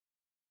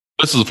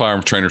This is the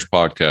Firearms Trainers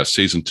Podcast,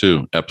 Season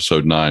 2,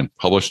 Episode 9,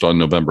 published on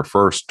November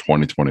 1st,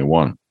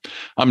 2021.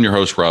 I'm your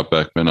host, Rob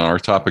Beckman, and our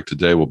topic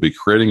today will be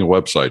creating a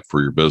website for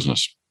your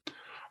business.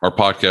 Our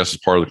podcast is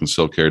part of the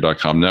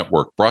ConcealCarry.com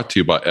network, brought to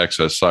you by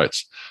XS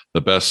Sites, the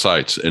best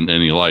sites in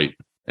any light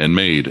and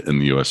made in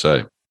the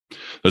USA.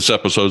 This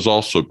episode is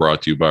also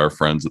brought to you by our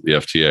friends at the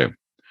FTA,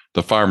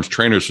 the Firearms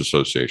Trainers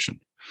Association.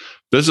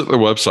 Visit their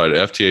website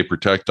at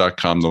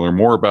ftaprotect.com to learn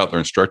more about their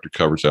instructor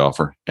coverage they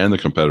offer and the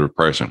competitive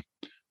pricing.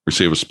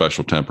 Receive a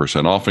special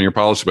 10% off on your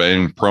policy by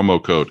adding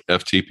promo code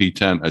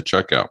FTP10 at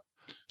checkout.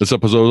 This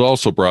episode is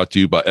also brought to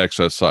you by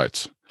XS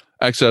Sights.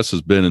 XS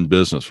has been in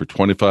business for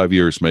 25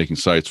 years making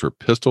sights for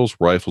pistols,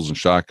 rifles, and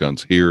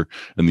shotguns here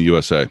in the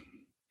USA.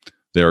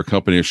 They are a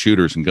company of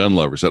shooters and gun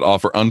lovers that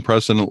offer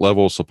unprecedented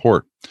level of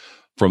support,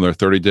 from their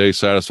 30-day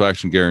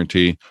satisfaction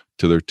guarantee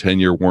to their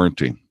 10-year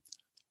warranty.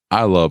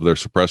 I love their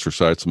suppressor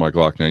sights on my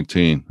Glock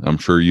 19. I'm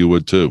sure you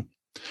would too.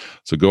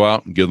 So go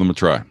out and give them a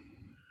try.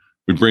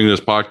 We bring this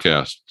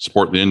podcast to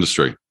support the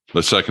industry,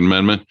 the Second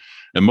Amendment,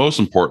 and most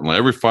importantly,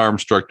 every firearm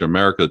instructor in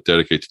America that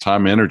dedicates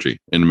time and energy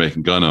into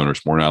making gun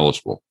owners more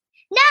knowledgeable.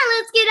 Now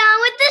let's get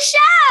on with the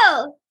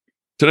show.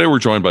 Today, we're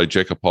joined by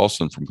Jacob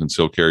Paulson from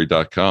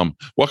ConcealCarry.com.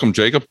 Welcome,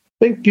 Jacob.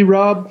 Thank you,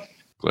 Rob.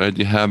 Glad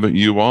you have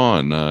you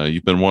on.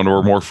 You've been one of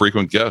our more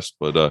frequent guests,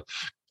 but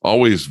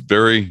always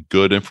very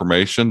good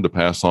information to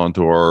pass on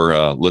to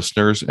our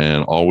listeners,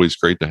 and always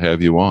great to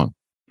have you on.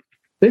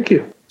 Thank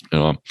you.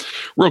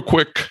 Real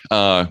quick,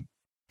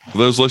 for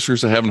those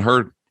listeners that haven't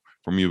heard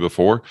from you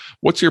before,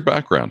 what's your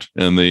background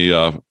in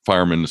the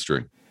firearm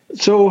industry?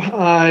 So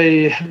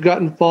I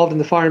got involved in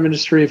the firearm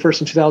industry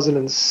first in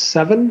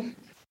 2007,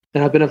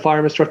 and I've been a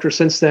firearm instructor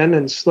since then,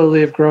 and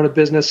slowly have grown a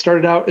business.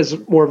 Started out as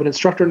more of an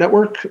instructor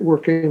network,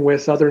 working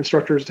with other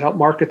instructors to help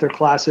market their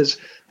classes.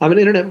 I'm an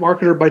internet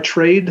marketer by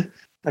trade.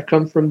 I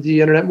come from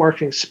the internet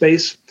marketing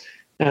space,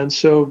 and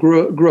so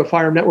grew a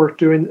firearm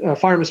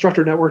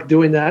instructor network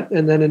doing that.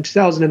 And then in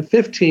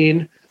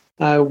 2015,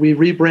 we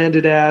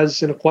rebranded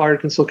as and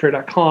acquired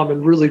ConcealCarry.com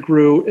and really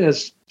grew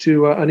as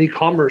to an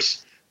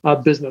e-commerce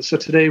business. So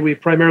today we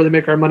primarily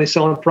make our money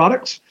selling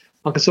products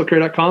on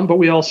ConcealCarry.com, but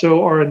we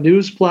also are a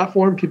news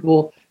platform.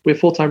 We have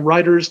full-time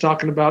writers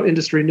talking about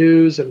industry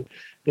news and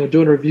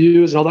doing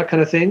reviews and all that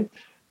kind of thing.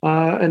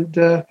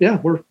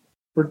 We're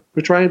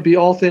trying to be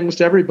all things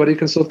to everybody.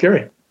 Concealed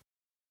Carry.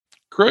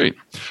 Great.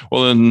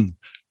 Well, then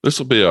this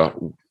will be a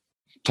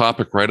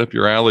topic right up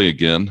your alley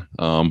again.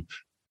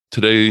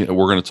 Today,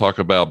 we're going to talk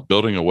about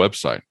building a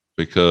website,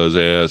 because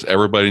as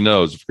everybody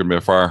knows, if you're going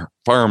to be a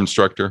firearm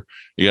instructor,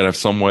 you got to have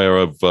some way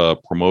of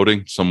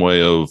promoting, some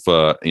way of,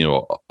 a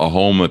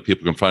home that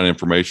people can find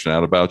information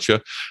out about you.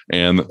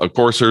 And of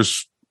course,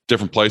 there's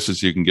different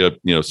places you can get,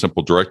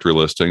 simple directory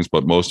listings,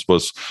 but most of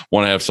us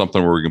want to have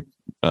something where we can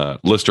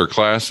list our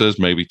classes,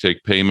 maybe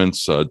take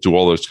payments, do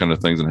all those kind of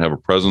things, and have a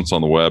presence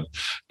on the web.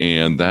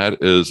 And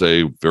that is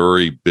a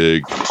very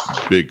big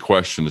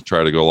question to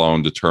try to go along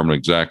and determine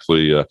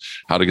exactly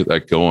how to get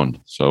that going.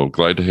 So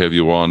glad to have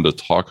you on to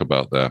talk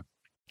about that.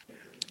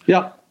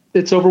 Yeah,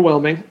 it's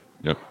overwhelming.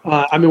 Yep.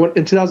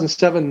 In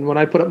 2007, when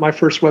I put up my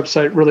first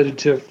website related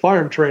to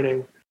firearm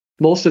training,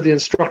 most of the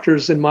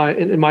instructors in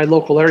my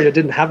local area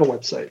didn't have a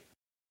website.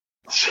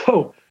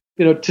 So,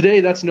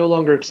 today that's no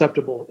longer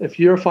acceptable. If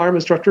you're a firearm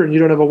instructor and you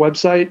don't have a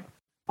website,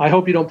 I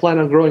hope you don't plan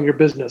on growing your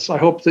business. I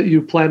hope that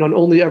you plan on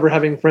only ever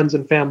having friends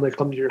and family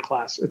come to your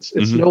class. It's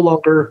no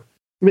longer,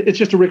 it's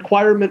just a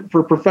requirement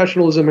for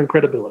professionalism and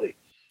credibility.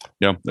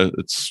 Yeah,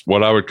 it's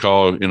what I would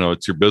call,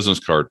 it's your business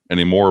card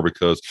anymore,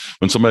 because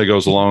when somebody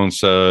goes along and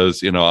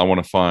says, I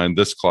want to find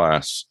this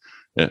class,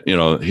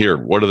 here,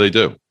 what do?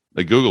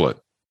 They Google it.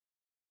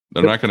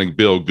 They're not going to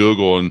build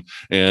Google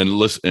and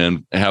listen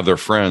and have their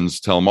friends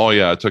tell them, oh,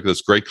 yeah, I took this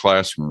great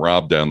class from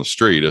Rob down the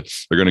street.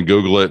 They're going to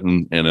Google it.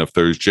 And if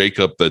there's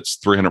Jacob that's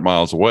 300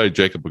 miles away,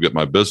 Jacob will get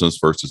my business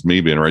versus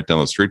me being right down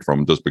the street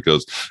from him, just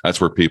because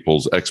that's where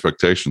people's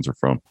expectations are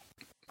from.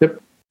 Yep.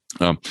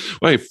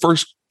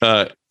 First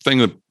thing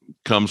that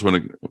comes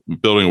when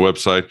building a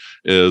website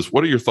is,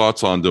 what are your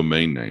thoughts on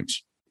domain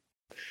names?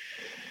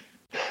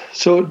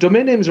 So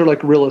domain names are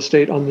like real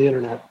estate on the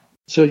internet.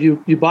 So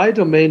you buy a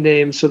domain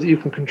name so that you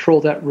can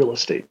control that real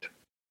estate.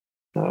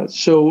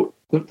 So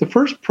the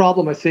first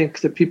problem I think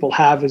that people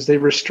have is they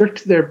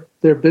restrict their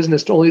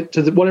business to only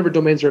to whatever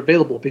domains are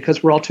available,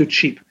 because we're all too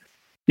cheap.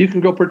 You can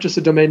go purchase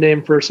a domain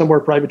name for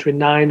somewhere probably between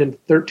 $9 and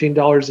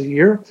 $13 a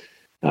year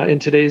in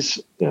today's,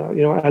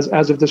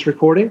 as of this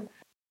recording.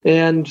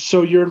 And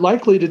so you're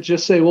likely to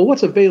just say, well,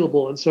 what's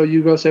available? And so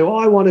you go say, well,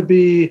 I want to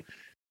be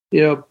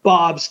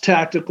Bob's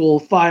Tactical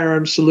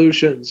Firearm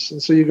Solutions.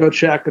 And so you go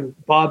check, and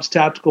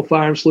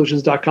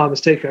bobstacticalfirearmsolutions.com is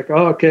taken. I go,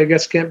 oh, okay, I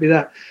guess it can't be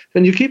that.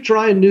 And you keep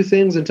trying new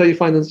things until you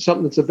find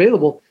something that's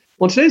available.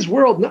 Well, in today's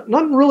world,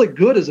 nothing really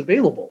good is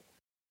available.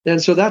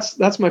 And so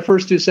that's my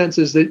first 2 cents,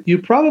 is that you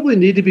probably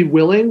need to be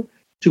willing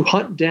to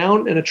hunt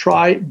down and to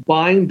try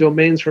buying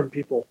domains from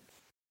people.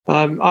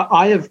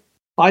 I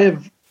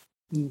have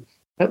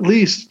at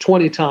least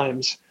 20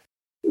 times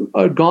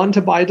gone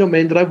to buy a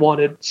domain that I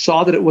wanted,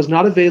 saw that it was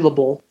not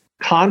available,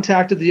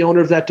 contacted the owner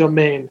of that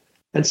domain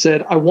and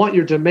said, I want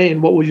your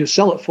domain. What will you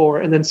sell it for?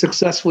 And then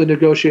successfully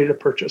negotiated a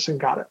purchase and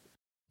got it.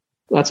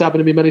 That's happened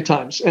to me many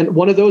times. And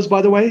one of those,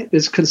 by the way,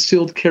 is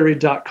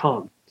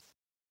concealedcarry.com.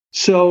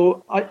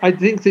 So I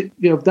think that,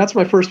 that's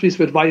my first piece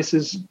of advice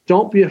is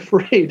don't be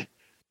afraid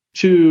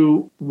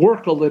to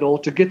work a little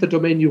to get the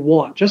domain you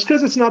want. Just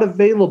because it's not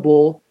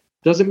available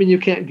doesn't mean you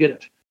can't get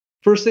it.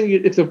 First thing,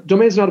 if the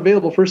domain's not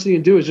available, first thing you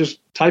do is just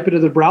type it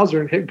in the browser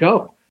and hit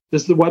go.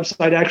 Does the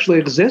website actually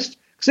exist?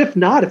 Because if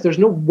not, if there's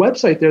no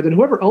website there, then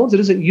whoever owns it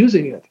isn't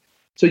using it.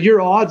 So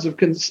your odds of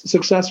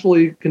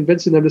successfully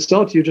convincing them to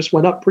sell it to you just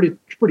went up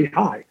pretty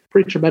high,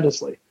 pretty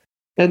tremendously.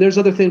 And there's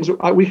other things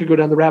we could go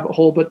down the rabbit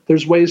hole, but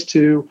there's ways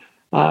to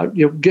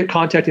get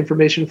contact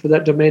information for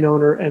that domain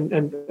owner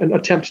and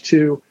attempt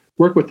to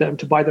work with them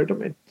to buy their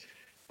domain.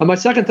 And my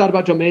second thought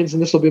about domains,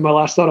 and this will be my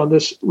last thought on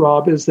this,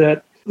 Rob, is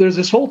that there's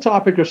this whole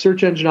topic of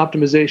search engine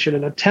optimization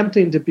and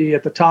attempting to be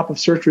at the top of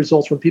search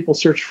results when people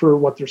search for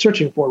what they're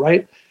searching for,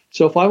 right?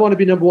 So if I want to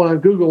be number one on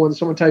Google and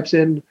someone types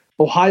in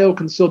Ohio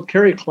Concealed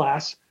Carry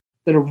Class,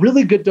 then a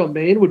really good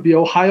domain would be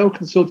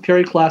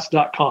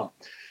ohioconcealedcarryclass.com.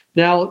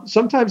 Now,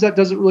 sometimes that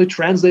doesn't really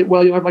translate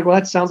well. You might be like, well,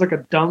 that sounds like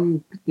a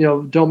dumb,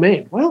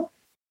 domain. Well,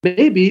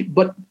 maybe,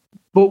 but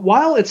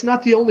while it's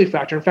not the only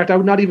factor, in fact, I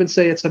would not even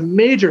say it's a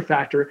major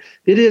factor,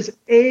 it is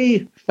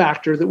a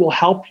factor that will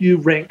help you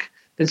rank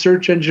in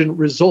search engine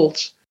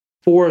results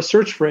for a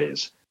search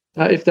phrase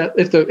if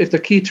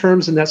the key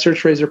terms in that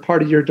search phrase are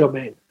part of your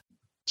domain.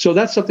 So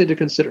that's something to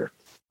consider.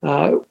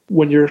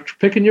 When you're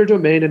picking your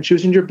domain and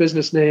choosing your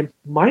business name,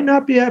 might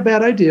not be a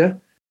bad idea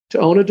to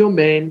own a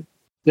domain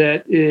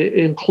that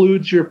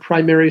includes your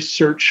primary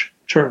search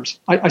terms.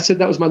 I said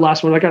that was my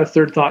last one. I got a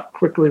third thought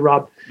quickly,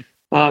 Rob.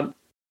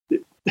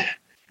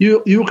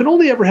 You can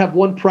only ever have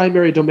one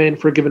primary domain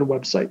for a given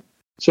website.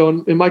 So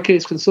in my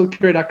case,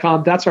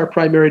 concealedcarry.com, that's our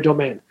primary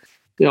domain.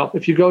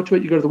 If you go to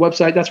it, you go to the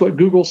website, that's what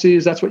Google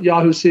sees, that's what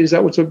Yahoo sees,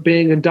 that's what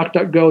Bing and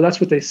DuckDuckGo, that's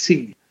what they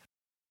see.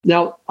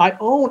 Now, I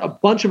own a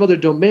bunch of other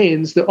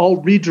domains that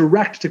all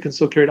redirect to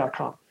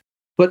concealedcarry.com.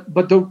 But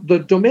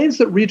the domains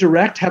that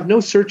redirect have no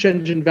search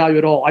engine value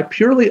at all. I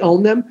purely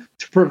own them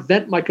to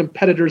prevent my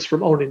competitors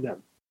from owning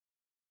them.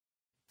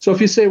 So if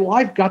you say, well,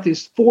 I've got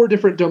these 4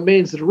 different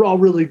domains that are all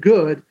really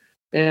good,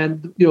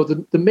 and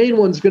the main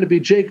one's going to be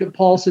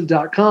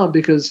jacobpaulson.com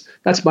because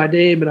that's my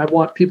name and I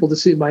want people to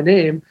see my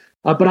name.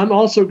 But I'm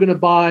also going to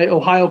buy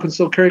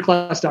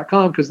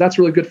ohioconcealedcarryclass.com because that's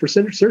really good for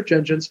search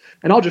engines,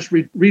 and I'll just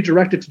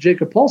redirect it to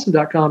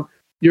jacobpaulson.com.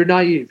 You're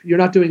naive. You're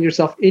not doing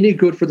yourself any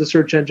good for the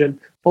search engine.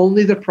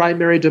 Only the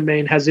primary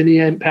domain has any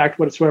impact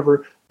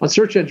whatsoever on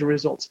search engine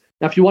results.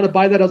 Now, if you want to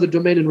buy that other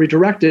domain and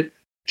redirect it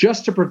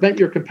just to prevent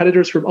your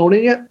competitors from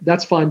owning it,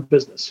 that's fine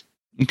business.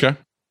 Okay,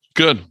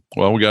 good.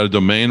 Well, we got a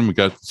domain. We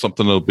got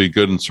something that'll be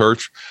good in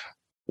search.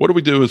 What do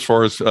we do as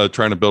far as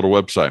trying to build a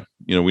website?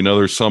 We know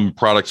there's some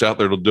products out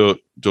there that'll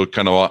do it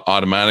kind of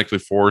automatically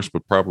for us,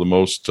 but probably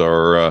most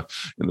are,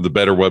 the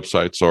better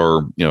websites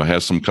are,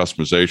 has some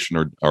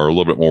customization or a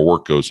little bit more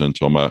work goes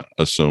into them, I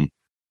assume.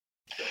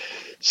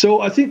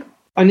 So I think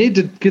I need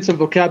to get some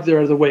vocabulary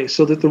out of the way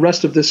so that the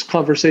rest of this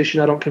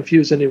conversation, I don't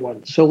confuse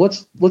anyone. So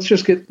let's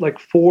just get like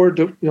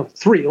 3.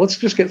 Let's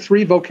just get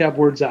 3 vocab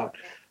words out.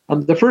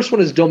 The first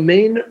one is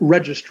domain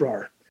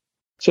registrar.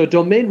 So a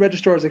domain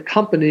registrar is a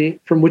company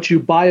from which you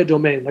buy a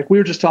domain, like we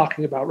were just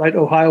talking about, right?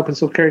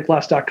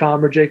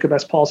 ohioconcealedcarryclass.com or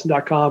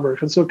jacobspaulson.com or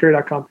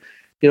concealedcarry.com.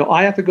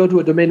 I have to go to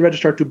a domain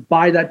registrar to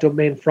buy that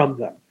domain from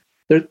them.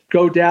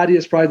 GoDaddy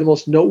is probably the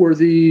most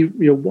noteworthy,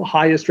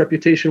 highest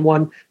reputation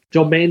one.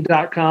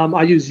 Domain.com.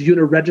 I use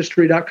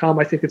uniregistry.com.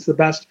 I think it's the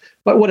best,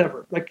 but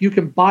whatever. Like you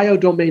can buy a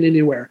domain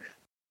anywhere.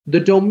 The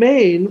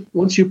domain,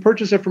 once you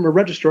purchase it from a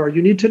registrar,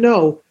 you need to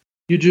know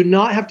you do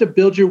not have to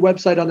build your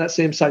website on that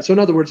same site. So in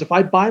other words, if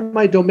I buy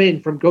my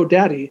domain from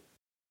GoDaddy,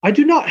 I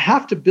do not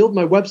have to build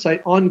my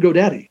website on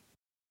GoDaddy.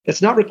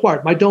 It's not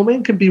required. My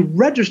domain can be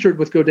registered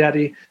with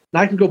GoDaddy, and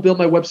I can go build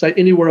my website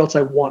anywhere else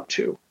I want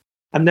to.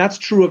 And that's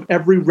true of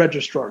every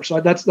registrar.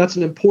 So that's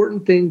an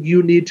important thing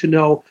you need to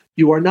know.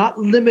 You are not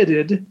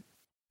limited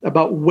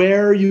about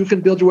where you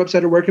can build your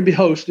website or where it can be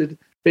hosted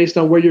based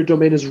on where your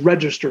domain is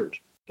registered.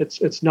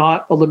 It's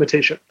not a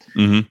limitation.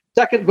 Mm-hmm.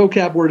 Second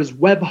vocab word is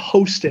web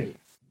hosting.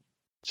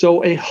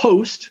 So a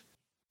host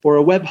or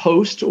a web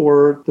host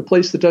or the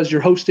place that does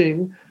your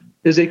hosting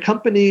is a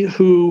company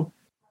who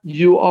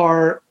you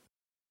are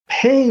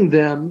paying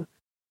them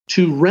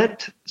to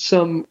rent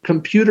some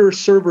computer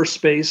server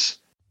space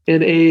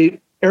in a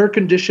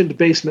air-conditioned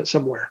basement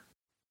somewhere.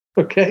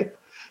 Okay?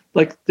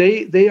 Like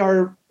they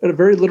are, in a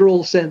very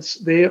literal sense,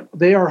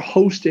 they are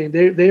hosting.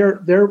 They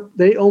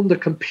own the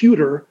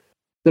computer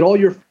that all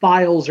your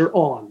files are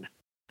on.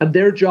 And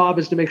their job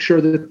is to make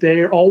sure that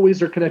they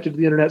always are connected to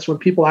the internet. So when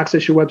people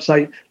access your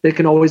website, they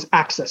can always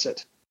access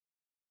it.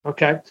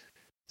 Okay.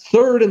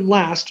 Third and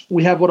last,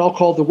 we have what I'll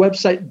call the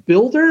website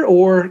builder,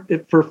 or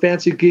for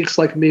fancy geeks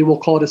like me, we'll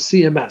call it a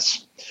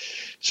CMS.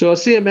 So a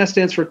CMS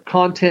stands for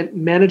Content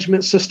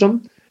Management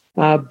System.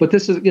 But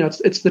this is,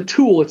 it's the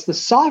tool, it's the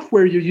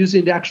software you're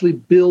using to actually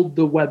build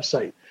the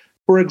website.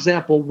 For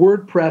example,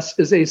 WordPress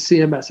is a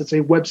CMS. It's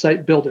a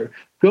website builder.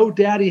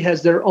 GoDaddy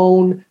has their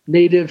own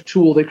native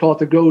tool. They call it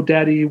the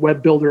GoDaddy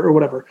web builder or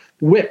whatever.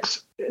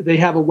 Wix, they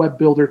have a web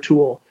builder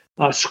tool.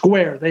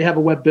 Square, they have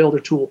a web builder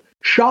tool.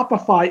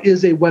 Shopify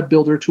is a web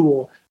builder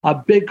tool.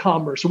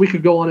 BigCommerce. So we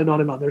could go on and on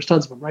and on. There's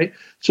tons of them, right?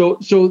 So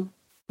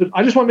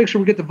I just want to make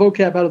sure we get the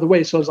vocab out of the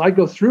way. So as I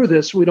go through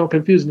this, we don't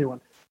confuse anyone.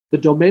 The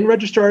domain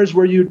registrar is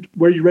where you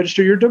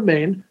register your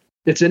domain.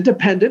 It's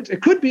independent.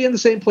 It could be in the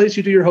same place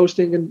you do your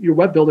hosting and your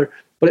web builder,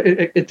 but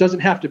it doesn't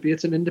have to be.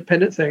 It's an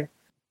independent thing.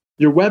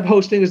 Your web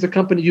hosting is the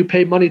company you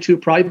pay money to,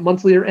 probably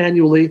monthly or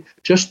annually,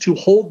 just to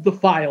hold the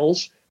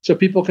files so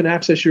people can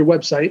access your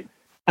website.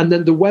 And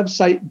then the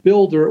website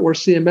builder or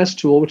CMS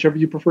tool, whichever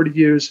you prefer to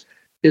use,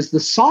 is the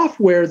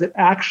software that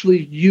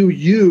actually you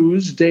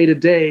use day to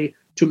day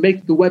to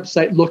make the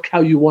website look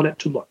how you want it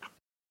to look.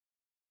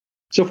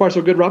 So far,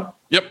 so good, Rob?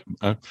 Yep.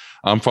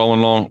 I'm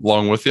following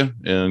along with you,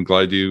 and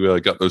glad you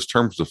got those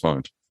terms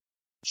defined.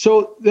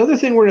 So the other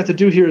thing we're going to have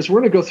to do here is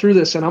we're going to go through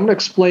this, and I'm going to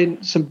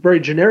explain some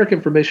very generic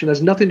information that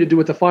has nothing to do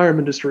with the firearm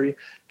industry.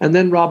 And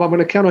then, Rob, I'm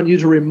going to count on you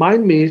to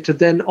remind me to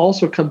then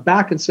also come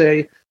back and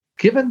say,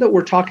 given that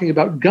we're talking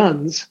about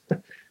guns,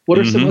 what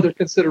are some other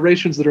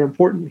considerations that are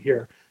important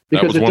here?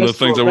 Because that was one of the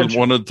things I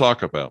wanted to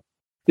talk about.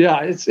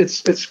 Yeah,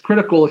 it's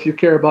critical if you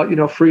care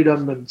about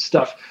freedom and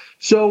stuff.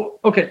 So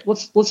okay,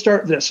 let's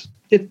start this.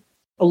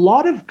 A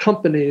lot of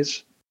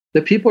companies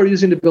that people are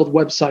using to build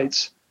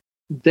websites,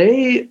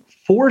 they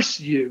force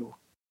you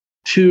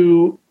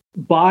to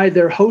buy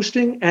their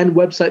hosting and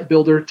website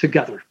builder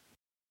together.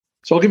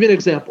 So I'll give you an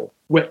example.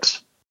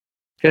 Wix.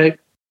 Okay,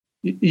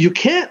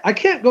 I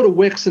can't go to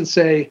Wix and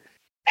say,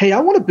 hey, I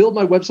want to build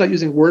my website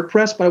using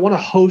WordPress, but I want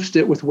to host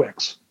it with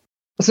Wix.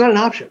 That's not an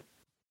option.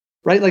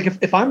 Right? Like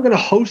if I'm going to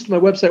host my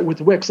website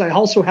with Wix, I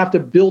also have to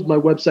build my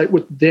website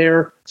with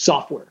their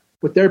software,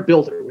 with their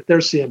builder, with their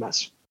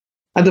CMS.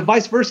 And the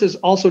vice versa is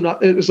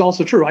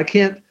also true. I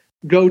can't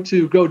go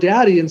to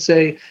GoDaddy and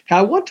say, hey,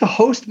 I want to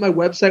host my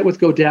website with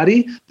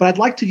GoDaddy, but I'd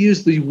like to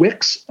use the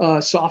Wix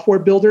software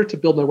builder to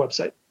build my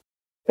website.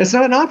 It's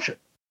not an option.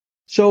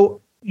 So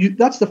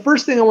that's the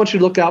first thing I want you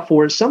to look out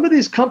for is some of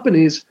these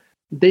companies,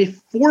 they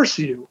force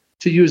you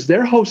to use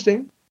their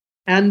hosting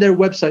and their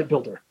website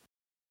builder.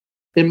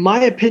 In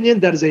my opinion,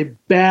 that is a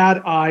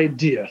bad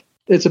idea.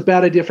 It's a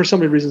bad idea for so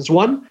many reasons.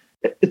 One,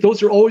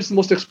 those are always the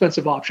most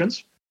expensive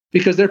options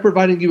because they're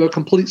providing you a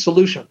complete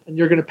solution and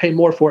you're going to pay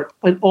more for it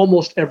in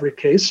almost every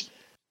case.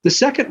 The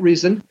second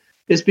reason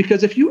is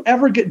because if you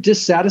ever get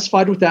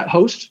dissatisfied with that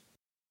host,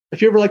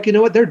 if you're ever like, you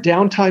know what, their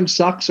downtime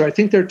sucks, or I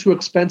think they're too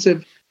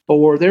expensive,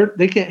 or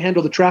they can't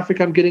handle the traffic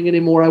I'm getting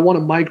anymore, I want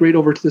to migrate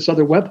over to this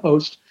other web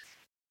host,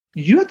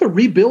 you have to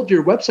rebuild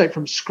your website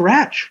from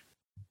scratch.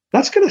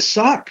 That's going to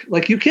suck.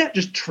 Like you can't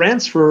just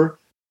transfer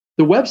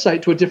the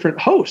website to a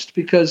different host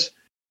because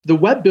the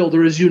web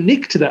builder is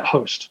unique to that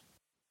host,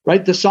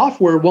 right? The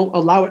software won't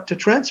allow it to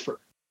transfer.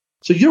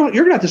 So you're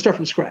going to have to start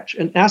from scratch.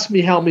 And ask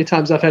me how many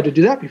times I've had to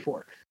do that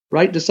before,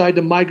 right? Decide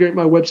to migrate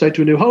my website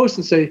to a new host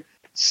and say,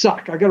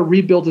 suck, I got to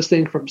rebuild this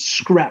thing from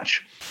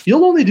scratch.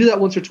 You'll only do that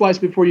once or twice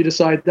before you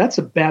decide that's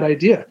a bad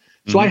idea.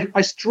 So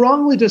I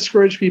strongly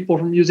discourage people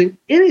from using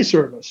any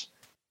service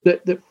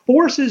that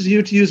forces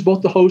you to use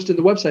both the host and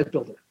the website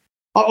builder.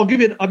 I'll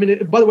give you,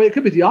 by the way, it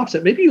could be the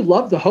opposite. Maybe you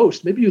love the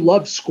host. Maybe you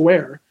love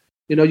Square.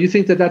 You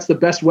think that that's the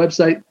best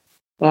website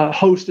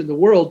host in the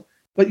world,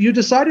 but you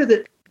decided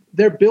that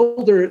their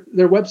builder,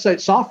 their website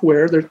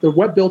software, their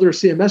web builder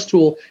CMS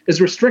tool is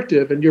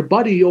restrictive. And your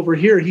buddy over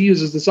here, he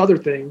uses this other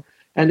thing.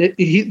 And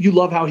you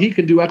love how he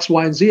can do X,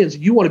 Y, and Z. And so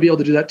you want to be able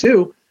to do that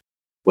too.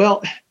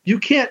 Well, you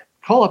can't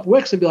call up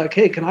Wix and be like,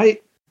 hey, can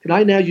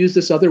I now use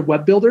this other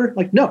web builder?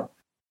 Like, no.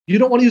 You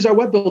don't want to use our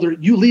web builder,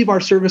 you leave our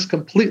service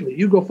completely.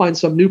 You go find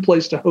some new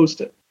place to host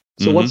it.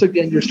 So once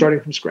again, you're starting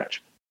from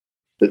scratch.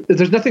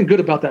 There's nothing good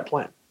about that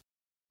plan.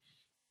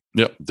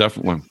 Yep,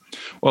 definitely.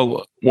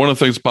 Well, one of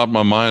the things that popped in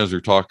my mind as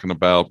you're talking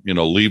about,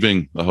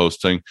 leaving the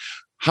hosting,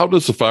 how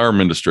does the firearm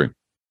industry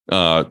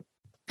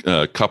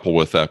couple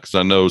with that? Because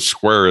I know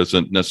Square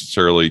isn't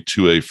necessarily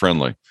 2A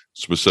friendly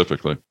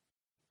specifically.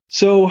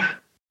 So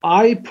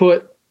I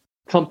put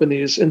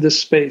companies in this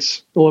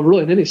space, well,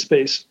 really in any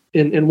space,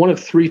 in one of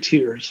three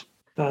tiers.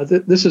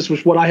 This is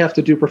what I have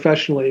to do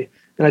professionally,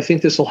 and I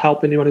think this will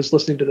help anyone who's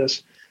listening to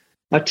this.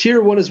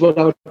 Tier one is what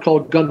I would call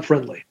gun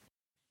friendly,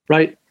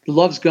 right?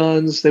 Loves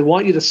guns. They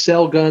want you to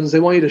sell guns. They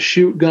want you to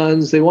shoot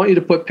guns. They want you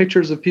to put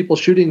pictures of people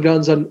shooting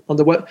guns on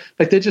the web.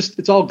 Like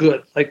it's all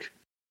good. Like,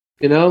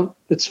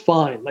 it's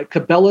fine. Like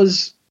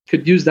Cabela's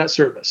could use that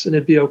service and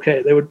it'd be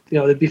okay. They would,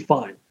 they'd be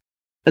fine.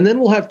 And then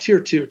we'll have tier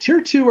two.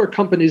 Tier two are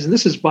companies, and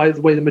this is, by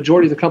the way, the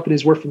majority of the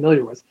companies we're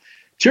familiar with.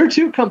 Tier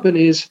two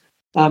companies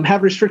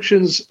have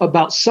restrictions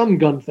about some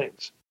gun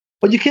things,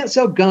 but you can't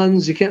sell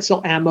guns, you can't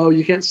sell ammo,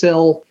 you can't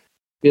sell,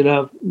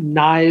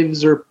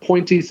 knives or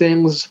pointy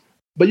things,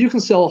 but you can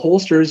sell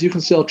holsters, you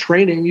can sell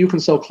training, you can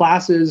sell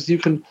classes, you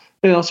can,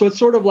 so it's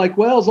sort of like,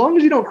 well, as long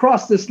as you don't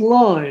cross this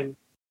line,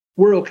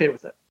 we're okay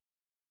with it.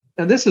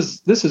 And this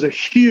is a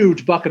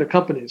huge bucket of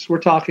companies. We're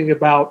talking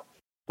about,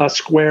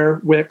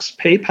 Square, Wix,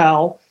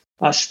 PayPal,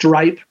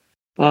 Stripe,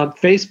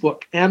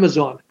 Facebook,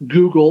 Amazon,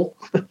 Google,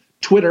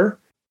 Twitter,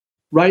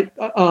 right?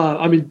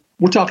 I mean,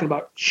 we're talking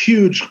about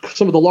huge,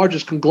 some of the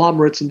largest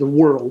conglomerates in the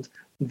world.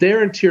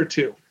 They're in tier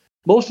 2.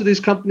 Most of these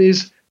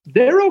companies,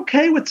 they're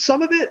okay with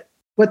some of it,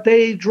 but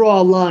they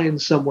draw a line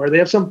somewhere. They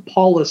have some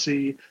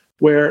policy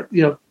where,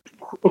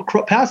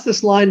 past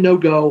this line, no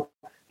go.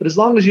 But as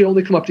long as you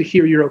only come up to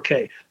here, you're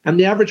okay. And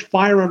the average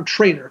firearm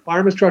trainer,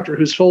 firearm instructor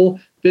whose whole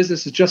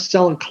business is just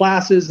selling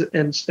classes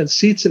and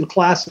seats in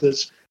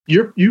classes,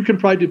 you can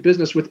probably do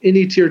business with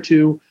any tier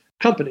 2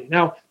 company.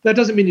 Now, that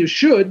doesn't mean you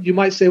should. You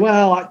might say,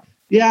 well,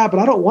 yeah, but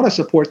I don't want to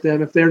support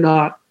them if they're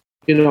not,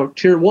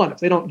 tier 1, if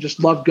they don't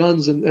just love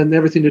guns and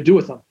everything to do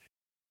with them.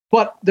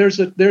 But there's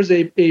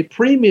a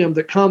premium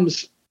that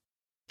comes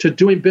to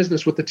doing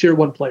business with the tier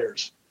 1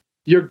 players.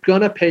 You're going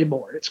to pay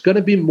more. It's going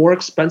to be more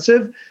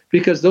expensive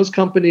because those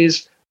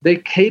companies, they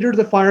cater to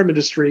the firearm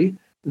industry.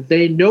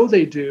 They know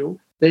they do.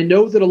 They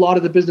know that a lot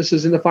of the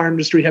businesses in the firearm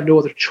industry have no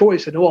other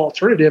choice and no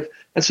alternative,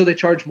 and so they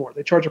charge more.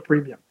 They charge a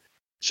premium.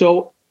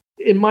 So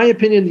in my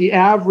opinion, the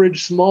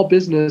average small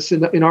business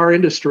in our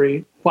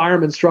industry,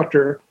 firearm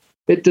instructor,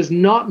 it does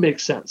not make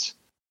sense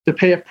to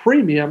pay a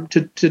premium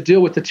to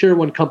deal with the tier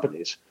 1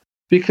 companies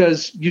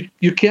because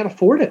you can't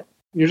afford it.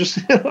 You're just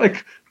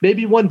like,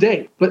 maybe one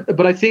day,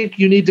 but I think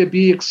you need to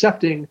be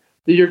accepting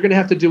that you're going to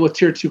have to deal with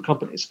tier 2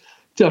 companies.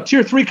 So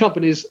tier 3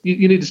 companies,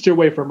 you need to steer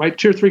away from, right?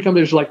 Tier 3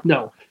 companies are like,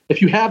 no,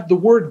 if you have the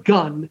word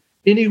gun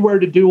anywhere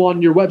to do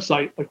on your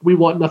website, like, we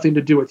want nothing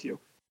to do with you.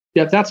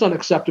 Yeah, that's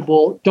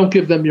unacceptable. Don't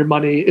give them your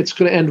money. It's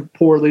going to end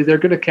poorly. They're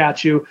going to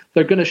catch you.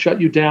 They're going to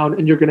shut you down,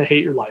 and you're going to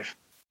hate your life.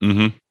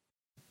 Mm-hmm.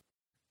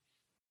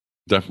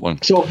 Definitely.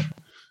 So,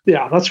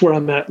 yeah, that's where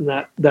I'm at in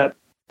that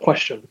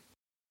question.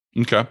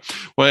 Okay.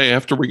 Well,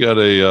 after we got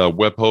a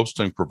web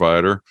hosting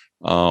provider,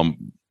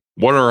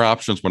 what are our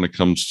options when it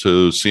comes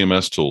to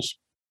CMS tools?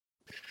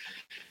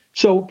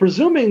 So,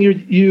 presuming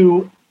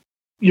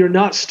you're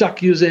not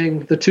stuck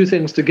using the two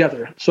things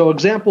together. So,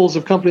 examples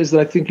of companies that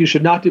I think you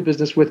should not do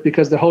business with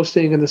because the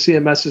hosting and the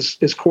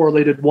CMS is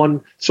correlated,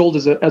 one sold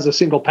as a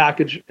single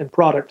package and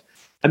product.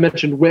 I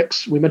mentioned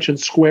Wix. We mentioned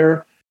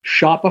Square,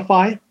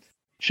 Shopify.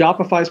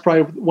 Shopify is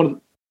probably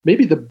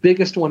maybe the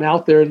biggest one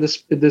out there in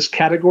this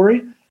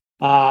category.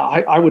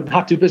 I would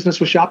not do business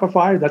with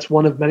Shopify. That's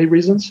one of many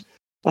reasons.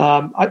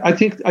 I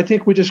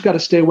think we just got to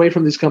stay away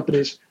from these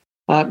companies.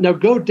 Now,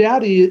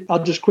 GoDaddy,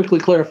 I'll just quickly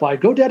clarify.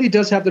 GoDaddy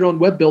does have their own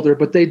web builder,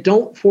 but they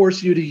don't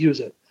force you to use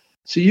it.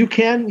 So you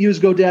can use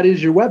GoDaddy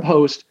as your web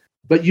host,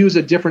 but use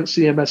a different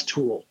CMS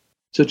tool.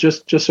 So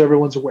just so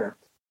everyone's aware.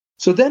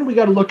 So then we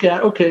got to look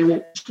at, okay,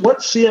 well, what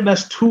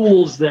CMS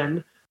tools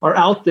then are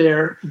out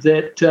there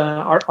that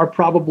are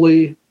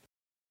probably,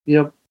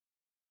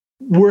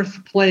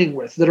 worth playing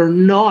with, that are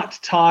not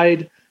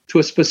tied to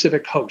a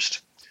specific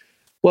host?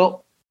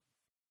 Well,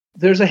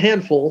 there's a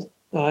handful.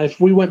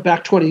 If we went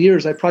back 20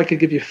 years, I probably could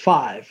give you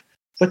 5.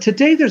 But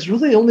today, there's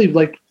really only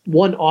like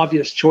one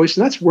obvious choice,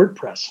 and that's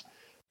WordPress.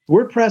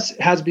 WordPress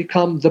has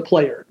become the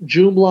player.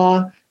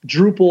 Joomla,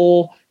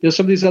 Drupal,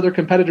 some of these other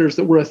competitors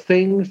that were a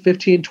thing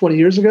 15, 20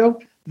 years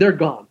ago, they're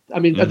gone. I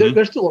mean,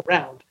 they're still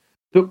around.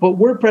 But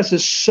WordPress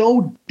is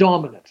so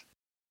dominant.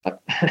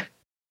 I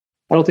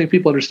don't think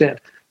people understand.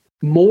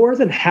 More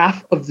than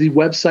half of the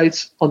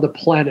websites on the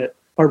planet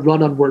are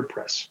run on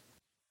WordPress.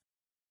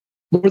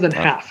 More than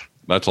half.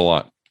 That's a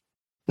lot.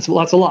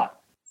 That's a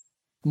lot.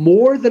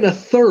 More than a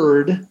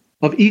third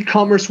of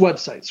e-commerce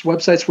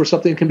websites where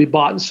something can be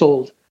bought and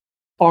sold,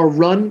 are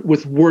run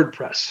with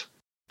WordPress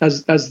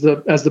as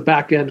the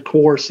back-end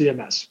core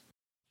CMS.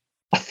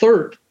 A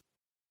third.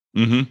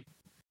 Mm-hmm.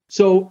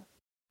 So,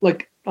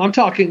 I'm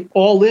talking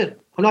all in.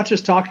 I'm not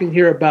just talking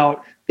here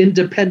about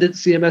independent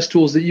CMS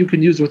tools that you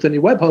can use with any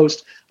web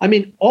host. I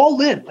mean,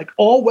 all in, like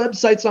all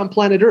websites on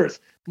planet Earth,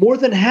 more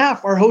than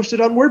half are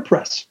hosted on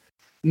WordPress.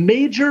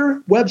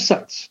 Major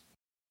websites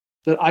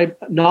that I'm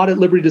not at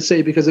liberty to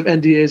say because of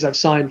NDAs I've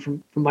signed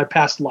from my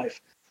past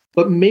life,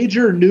 but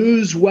major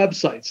news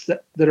websites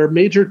that are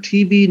major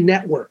TV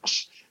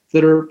networks,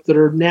 that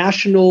are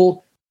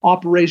national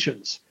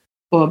operations,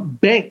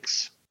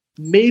 banks,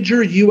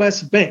 major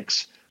U.S.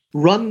 banks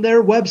run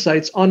their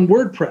websites on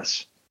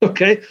WordPress.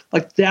 Okay,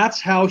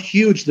 that's how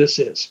huge this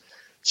is.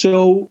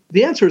 So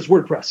the answer is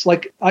WordPress.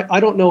 I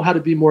don't know how to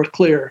be more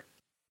clear.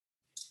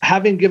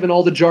 Having given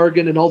all the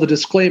jargon and all the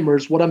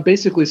disclaimers, what I'm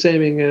basically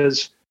saying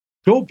is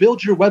go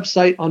build your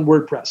website on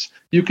WordPress.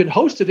 You can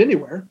host it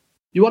anywhere.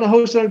 You want to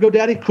host it on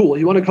GoDaddy? Cool.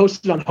 You want to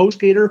host it on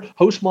HostGator,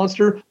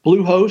 HostMonster,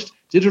 Bluehost,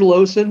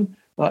 DigitalOcean,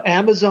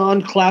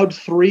 Amazon,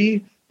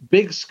 Cloud3,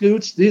 Big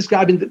Scoots. These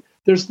guys,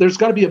 there's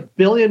got to be a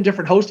billion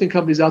different hosting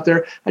companies out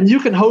there, and you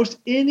can host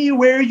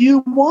anywhere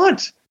you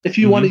want if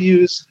you want to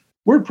use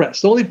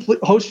WordPress. The only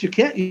hosts you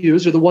can't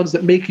use are the ones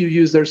that make you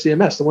use their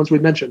CMS, the ones we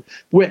mentioned: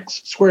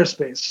 Wix,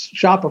 Squarespace,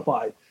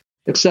 Shopify,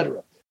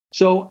 etc.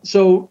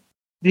 So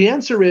the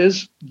answer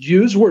is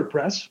use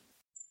WordPress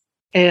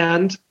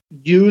and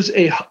use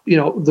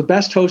the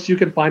best host you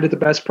can find at the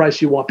best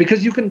price you want,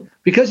 because you can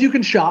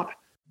shop,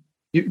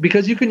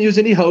 because you can use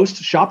any host,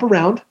 shop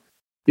around.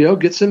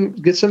 Get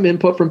some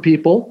input from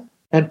people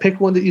and pick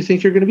one that you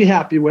think you're going to be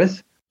happy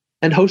with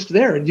and host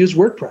there and use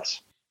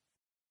WordPress.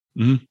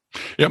 Mm-hmm.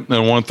 Yep.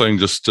 And one thing,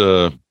 just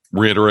to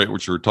reiterate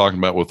what you were talking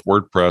about with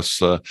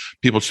WordPress,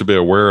 people should be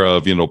aware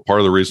of, part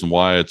of the reason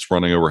why it's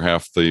running over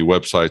half the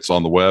websites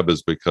on the web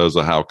is because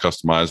of how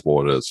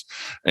customizable it is.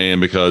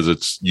 And because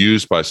it's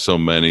used by so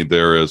many,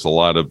 there is a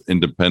lot of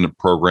independent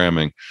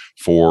programming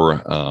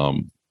for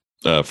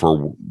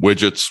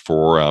widgets,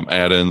 for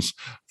add-ins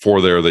for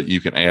there that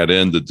you can add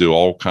in to do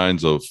all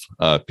kinds of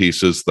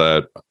pieces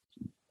that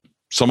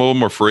some of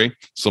them are free,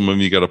 some of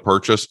them you got to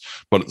purchase.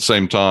 But at the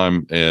same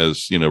time,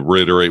 as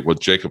reiterate what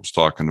Jacob's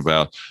talking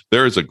about,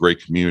 there is a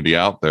great community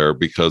out there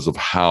because of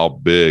how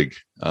big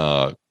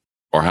or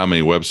how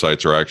many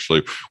websites are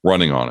actually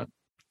running on it.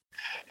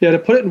 Yeah, to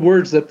put it in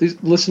words that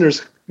these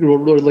listeners will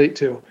relate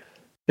to,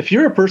 if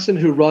you're a person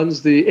who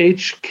runs the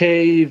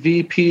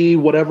HKVP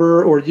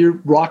whatever, or you're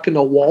rocking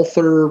a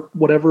Walther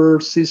whatever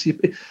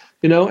CCP,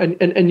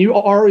 and you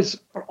are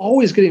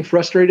always getting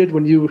frustrated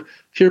when you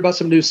hear about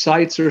some new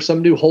sites or some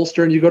new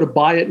holster and you go to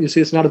buy it and you see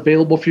it's not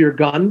available for your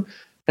gun.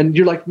 And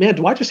you're like, man,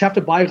 do I just have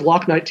to buy a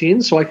Glock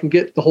 19 so I can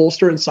get the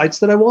holster and sights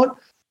that I want?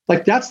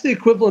 Like, that's the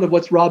equivalent of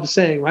what Rob's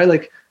saying, right?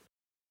 Like,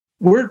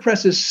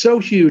 WordPress is so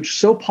huge,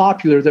 so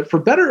popular that for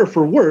better or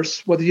for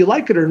worse, whether you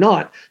like it or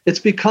not, it's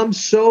become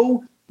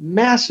so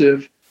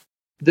massive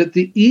that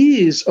the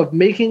ease of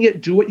making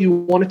it do what you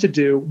want it to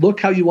do, look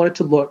how you want it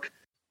to look,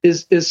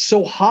 is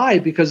so high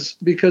because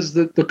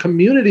the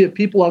community of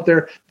people out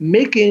there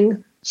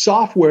making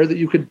software that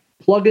you could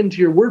plug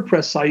into your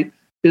WordPress site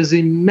is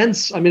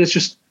immense. I mean,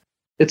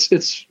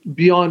 it's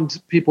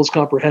beyond people's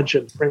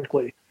comprehension,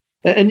 frankly.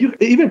 And you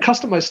even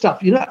customize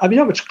stuff. How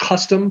much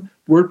custom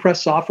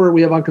WordPress software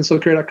we have on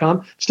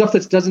ConcealCarry.com, stuff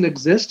that doesn't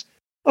exist.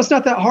 Well, it's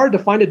not that hard to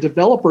find a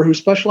developer who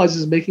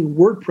specializes in making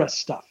WordPress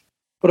stuff.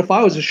 But if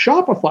I was a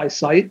Shopify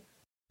site,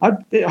 I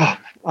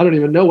don't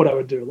even know what I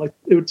would do. Like,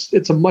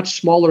 it's a much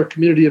smaller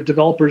community of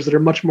developers that are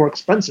much more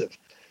expensive.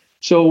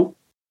 So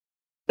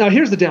now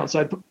here's the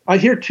downside. I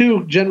hear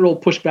two general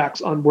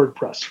pushbacks on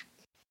WordPress.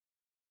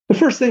 The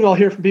first thing I'll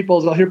hear from people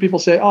is I'll hear people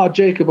say, "Oh,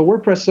 Jacob, but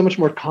WordPress is so much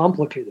more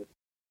complicated.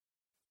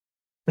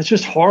 It's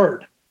just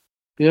hard.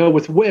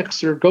 With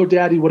Wix or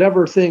GoDaddy,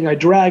 whatever thing, I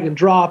drag and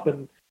drop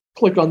and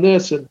click on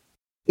this, and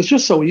it's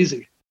just so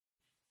easy."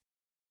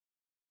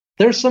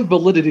 There's some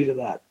validity to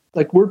that.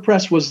 Like,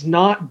 WordPress was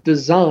not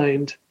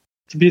designed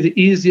to be the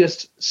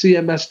easiest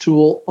CMS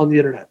tool on the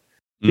internet,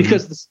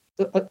 because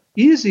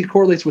easy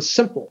correlates with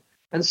simple,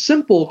 and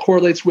simple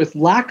correlates with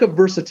lack of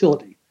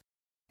versatility.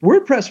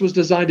 WordPress was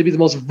designed to be the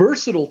most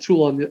versatile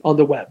tool on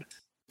the web,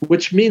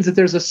 which means that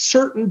there's a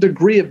certain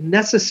degree of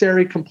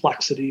necessary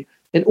complexity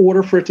in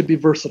order for it to be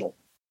versatile.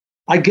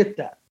 I get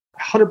that.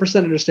 I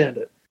 100% understand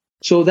it.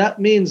 So that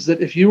means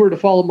that if you were to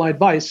follow my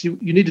advice, you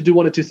need to do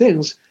one of two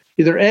things.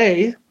 Either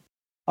A,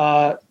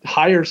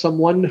 hire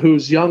someone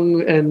who's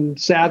young and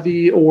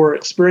savvy or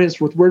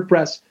experienced with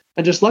WordPress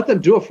and just let them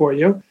do it for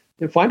you,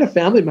 and find a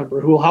family member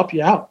who will help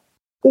you out.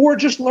 Or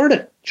just learn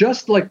it.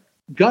 Just like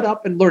gut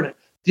up and learn it.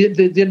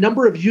 The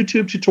number of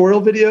YouTube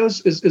tutorial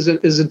videos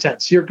is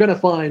intense. You're going to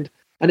find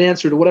an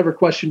answer to whatever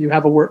question you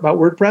have about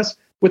WordPress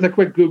with a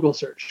quick Google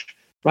search,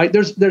 right?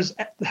 There's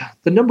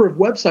the number of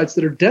websites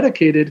that are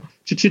dedicated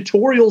to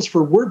tutorials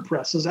for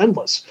WordPress is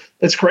endless.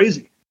 It's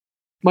crazy.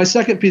 My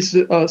second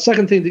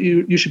thing that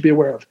you should be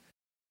aware of,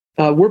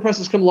 WordPress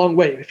has come a long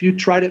way. If you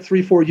tried it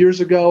 3-4 years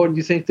ago and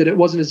you think that it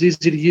wasn't as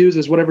easy to use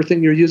as whatever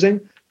thing you're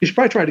using, you should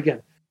probably try it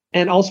again.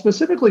 And I'll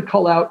specifically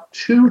call out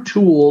two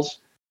tools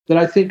that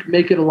I think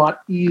make it a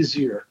lot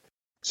easier.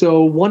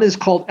 So one is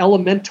called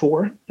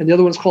Elementor, and the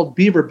other one is called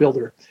Beaver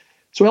Builder.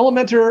 So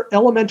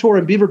Elementor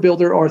and Beaver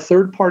Builder are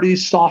third-party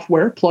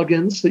software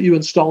plugins that you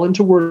install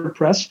into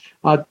WordPress.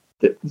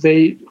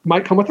 They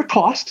might come with a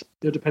cost,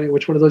 depending on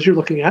which one of those you're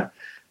looking at.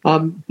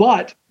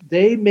 But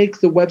they make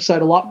the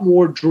website a lot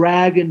more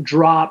drag and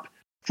drop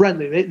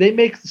friendly. They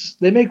make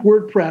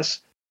WordPress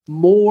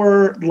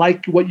more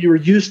like what you're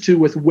used to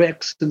with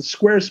Wix and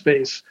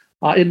Squarespace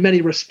in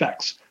many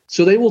respects.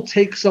 So they will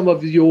take some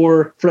of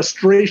your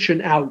frustration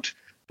out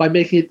by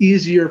making it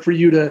easier for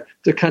you to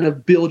kind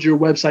of build your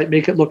website,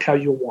 make it look how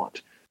you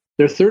want.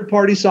 They're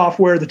third-party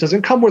software that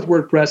doesn't come with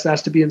WordPress,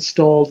 has to be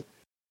installed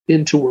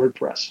into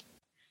WordPress.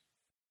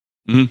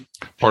 Mm-hmm.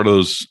 Part of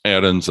those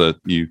add-ins that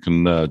you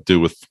can do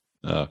with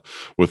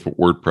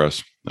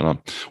WordPress.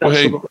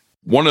 Hey,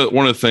 one of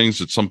the things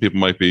that some people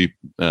might be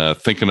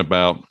thinking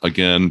about,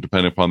 again,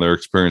 depending upon their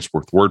experience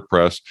with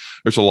WordPress,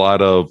 there's a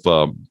lot of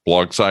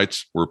blog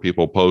sites where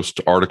people post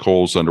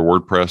articles under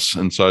WordPress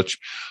and such.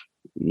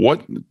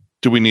 What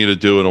do we need to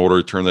do in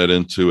order to turn that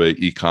into an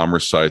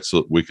e-commerce site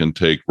so that we can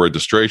take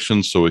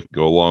registrations, so we can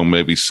go along,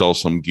 maybe sell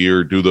some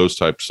gear, do those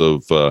types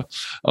of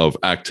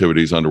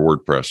activities under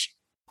WordPress?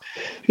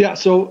 Yeah,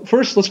 so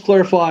first let's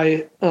clarify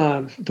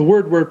the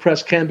word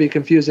WordPress can be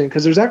confusing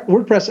because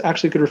WordPress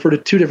actually could refer to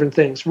two different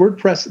things.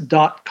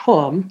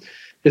 WordPress.com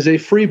is a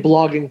free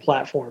blogging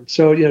platform.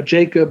 So,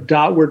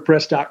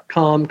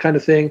 jacob.wordpress.com kind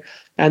of thing.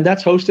 And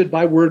that's hosted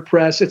by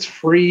WordPress. It's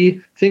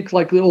free. Think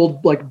like the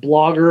old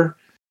Blogger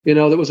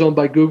that was owned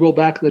by Google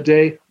back in the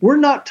day. We're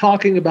not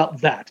talking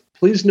about that.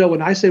 Please know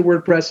when I say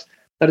WordPress,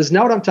 that is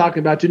not what I'm talking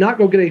about. Do not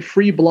go get a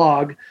free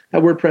blog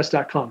at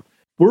WordPress.com.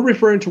 We're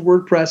referring to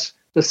WordPress,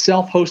 the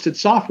self-hosted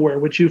software,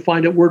 which you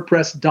find at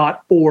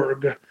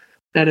WordPress.org.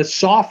 And it's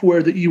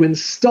software that you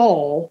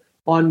install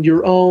on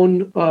your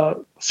own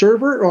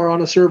server or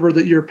on a server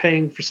that you're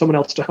paying for someone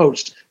else to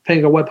host,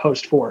 paying a web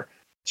host for.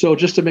 So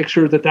just to make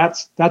sure that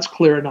that's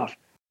clear enough.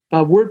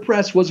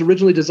 WordPress was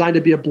originally designed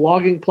to be a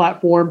blogging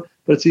platform,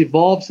 but it's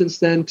evolved since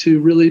then to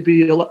really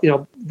be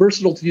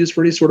versatile to use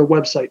for any sort of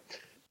website.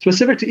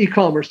 Specific to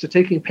e-commerce, to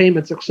taking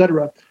payments,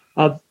 etc.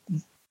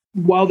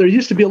 While there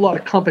used to be a lot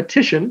of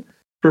competition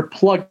for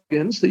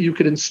plugins that you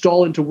could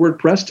install into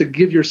WordPress to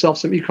give yourself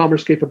some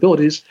e-commerce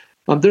capabilities,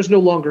 there's no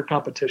longer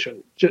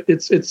competition.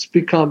 It's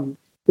become,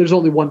 there's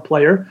only one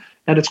player,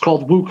 and it's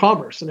called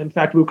WooCommerce. And in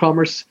fact,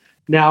 WooCommerce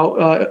now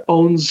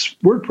owns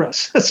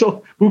WordPress.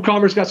 So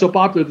WooCommerce got so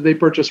popular that they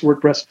purchased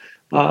WordPress.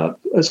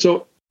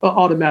 So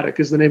Automatic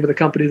is the name of the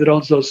company that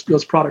owns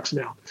those products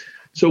now.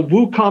 So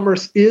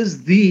WooCommerce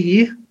is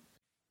the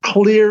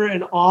clear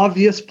and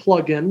obvious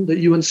plugin that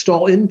you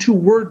install into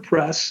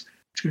WordPress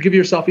to give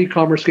yourself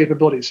e-commerce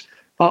capabilities.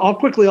 I'll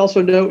quickly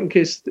also note, in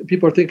case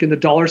people are thinking the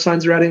dollar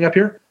signs are adding up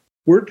here,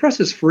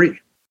 WordPress is free,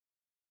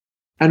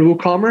 and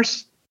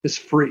WooCommerce is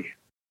free.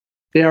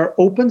 They are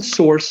open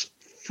source,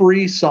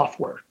 free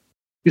software.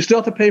 You still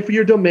have to pay for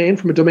your domain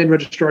from a domain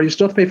registrar. You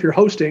still have to pay for your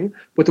hosting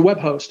with the web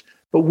host,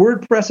 but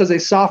WordPress as a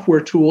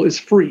software tool is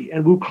free,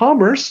 and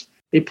WooCommerce,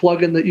 a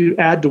plugin that you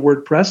add to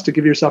WordPress to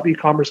give yourself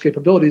e-commerce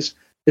capabilities,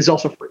 is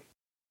also free.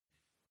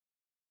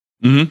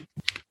 Mm-hmm.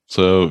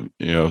 So,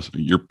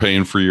 you're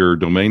paying for your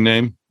domain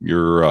name,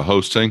 your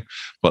hosting,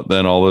 but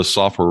then all this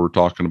software we're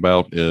talking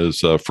about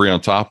is free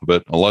on top of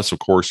it, unless, of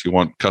course, you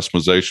want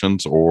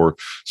customizations or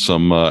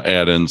some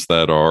add-ins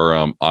that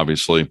are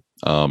obviously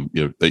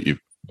that you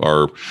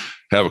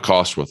have a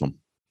cost with them.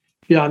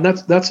 Yeah, and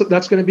that's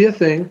going to be a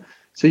thing.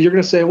 So you're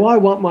going to say, well, I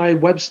want my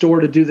web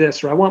store to do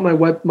this, or I want my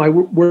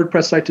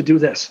WordPress site to do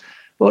this.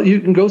 Well, you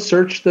can go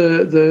search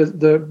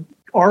the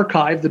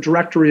archive, the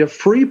directory of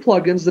free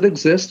plugins that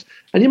exist,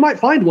 and you might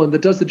find one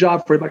that does the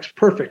job for you. Like,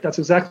 perfect, that's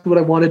exactly what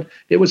I wanted.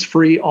 It was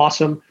free,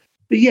 awesome.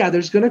 But yeah,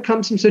 there's going to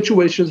come some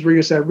situations where you're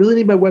going to say, I really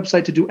need my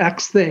website to do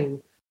X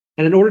thing.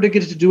 And in order to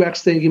get it to do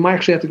X thing, you might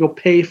actually have to go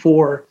pay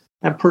for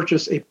and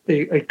purchase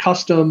a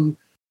custom,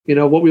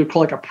 what we would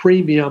call like a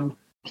premium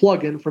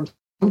plugin from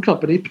some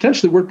company,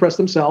 potentially WordPress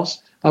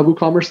themselves,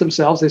 WooCommerce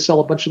themselves. They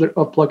sell a bunch of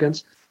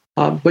plugins.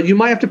 But you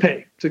might have to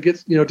pay to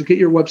get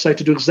your website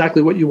to do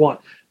exactly what you want.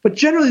 But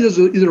generally, those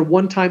are either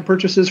one-time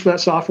purchases for that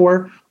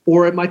software,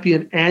 or it might be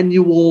an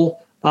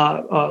annual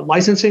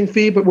licensing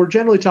fee. But we're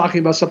generally talking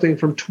about something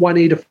from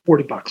 $20 to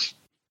 $40.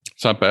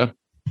 It's not bad,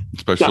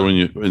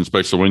 especially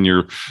when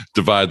you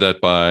divide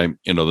that by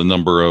the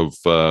number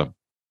of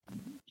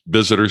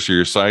visitors to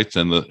your sites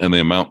and the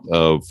amount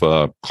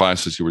of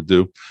classes you would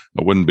do.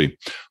 It wouldn't be.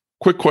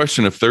 Quick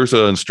question. If there's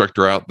an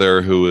instructor out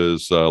there who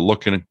is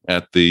looking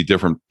at the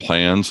different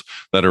plans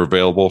that are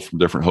available from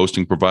different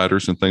hosting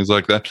providers and things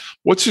like that,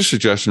 what's your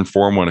suggestion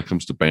for them when it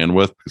comes to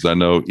bandwidth? Because I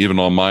know even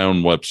on my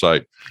own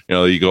website,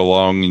 you go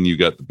along and you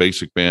got the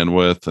basic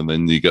bandwidth, and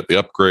then you got the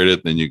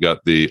upgraded, then you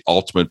got the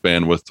ultimate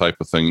bandwidth type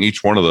of thing.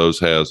 Each one of those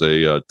has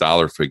a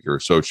dollar figure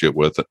associated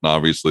with it. And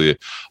obviously,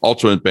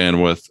 ultimate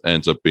bandwidth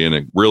ends up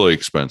being really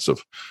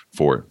expensive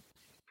for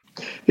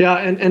it. Yeah.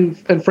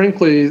 And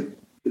frankly,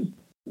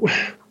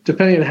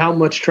 depending on how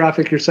much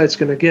traffic your site's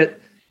going to get,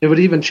 it would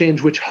even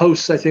change which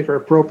hosts I think are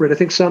appropriate. I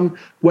think some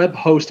web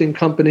hosting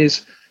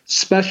companies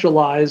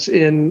specialize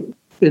in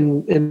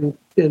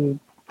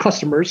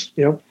customers,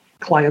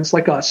 clients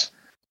like us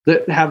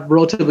that have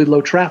relatively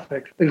low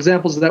traffic.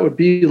 Examples of that would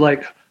be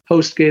like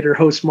HostGator,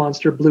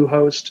 HostMonster,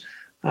 Bluehost,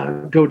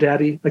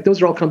 GoDaddy. Like those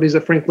are all companies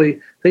that,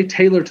 frankly, they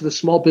tailor to the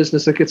small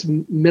business that gets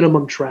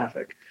minimum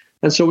traffic.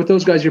 And so with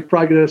those guys, you're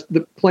probably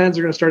the plans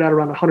are going to start out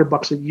around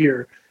 $100 a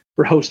year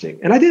for hosting.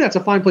 And I think that's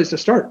a fine place to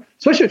start,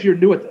 especially if you're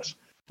new at this.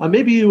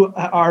 Maybe you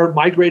are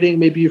migrating,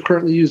 maybe you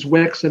currently use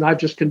Wix, and I've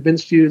just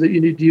convinced you that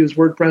you need to use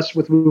WordPress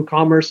with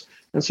WooCommerce,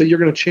 and so you're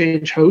going to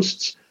change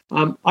hosts.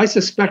 I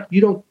suspect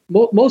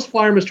most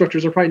Flyrm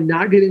instructors are probably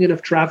not getting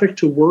enough traffic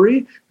to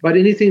worry about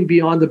anything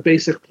beyond the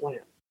basic plan.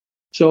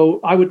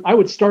 So I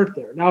would start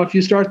there. Now, if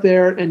you start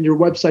there and your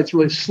website's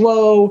really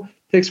slow,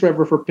 takes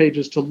forever for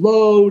pages to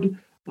load,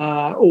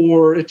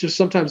 or it just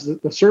sometimes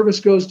the service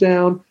goes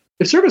down.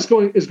 If service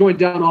is going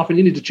down often,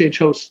 you need to change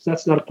hosts.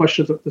 That's not a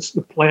question of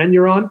the plan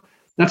you're on.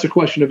 That's a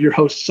question of your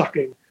host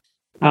sucking.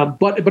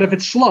 But if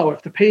it's slow,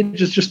 if the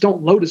pages just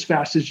don't load as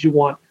fast as you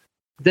want,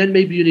 then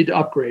maybe you need to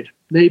upgrade.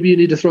 Maybe you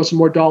need to throw some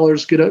more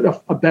dollars, get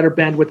a better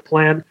bandwidth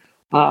plan.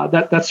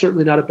 That's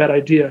certainly not a bad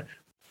idea.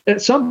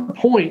 At some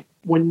point,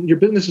 when your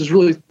business is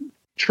really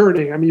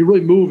churning, you're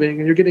really moving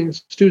and you're getting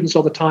students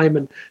all the time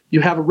and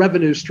you have a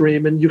revenue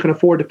stream and you can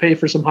afford to pay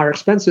for some higher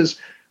expenses,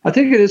 I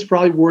think it is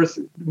probably worth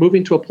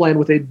moving to a plan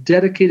with a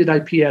dedicated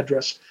IP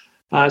address.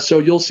 So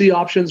you'll see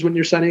options when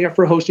you're signing up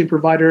for a hosting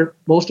provider.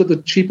 Most of the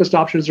cheapest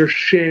options are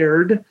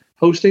shared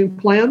hosting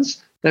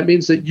plans. That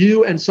means that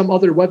you and some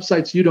other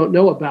websites you don't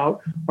know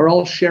about are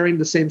all sharing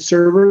the same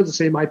server, the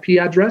same IP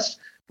address,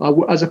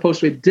 as opposed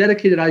to a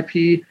dedicated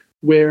IP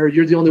where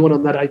you're the only one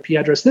on that IP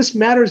address. This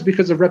matters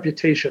because of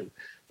reputation.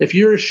 If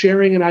you're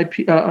sharing an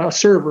IP, a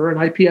server,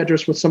 an IP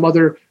address with some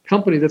other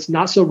company that's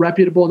not so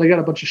reputable and they got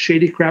a bunch of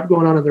shady crap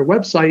going on their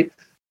website,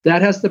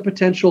 that has the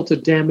potential to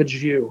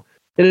damage you.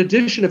 In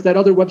addition, if that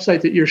other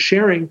website that you're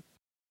sharing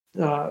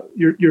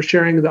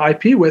the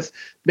IP with,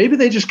 maybe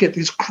they just get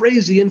these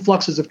crazy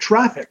influxes of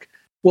traffic.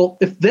 Well,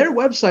 if their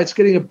website's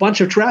getting a bunch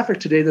of traffic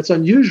today that's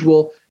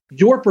unusual,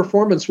 your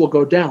performance will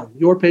go down.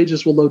 Your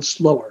pages will load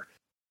slower.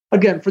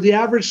 Again, for the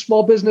average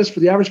small business, for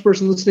the average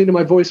person listening to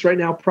my voice right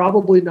now,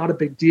 probably not a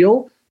big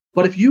deal.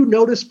 But if you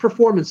notice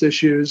performance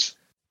issues,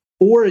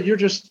 or you're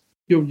just,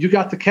 you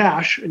got the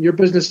cash and your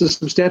business is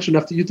substantial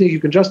enough that you think you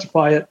can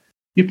justify it,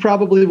 you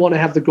probably want to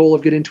have the goal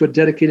of getting to a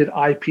dedicated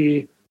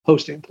IP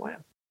hosting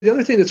plan. The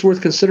other thing that's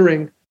worth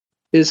considering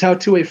is how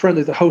two-way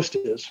friendly the host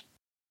is.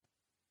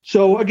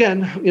 So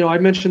again, I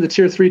mentioned the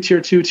tier 3,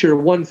 tier 2, tier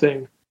 1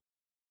 thing,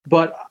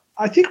 but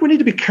I think we need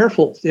to be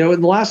careful.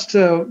 In the last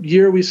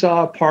year, we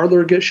saw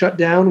Parler get shut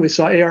down. We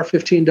saw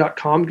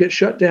AR15.com get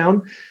shut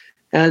down.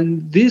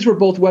 And these were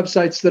both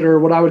websites that are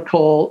what I would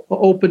call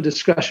open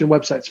discussion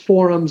websites,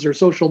 forums or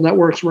social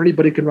networks where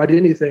anybody can write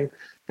anything.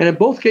 And in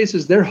both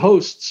cases, their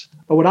hosts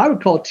are what I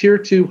would call tier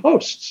 2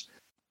 hosts,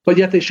 but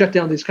yet they shut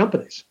down these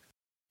companies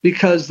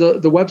because the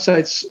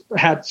websites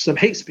had some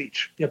hate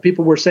speech.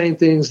 People were saying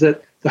things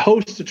that the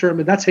host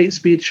determined that's hate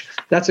speech,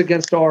 that's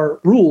against our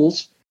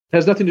rules. It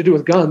has nothing to do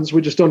with guns.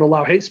 We just don't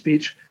allow hate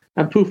speech.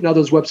 And poof, now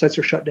those websites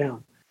are shut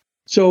down.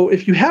 So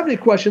if you have any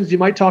questions, you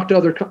might talk to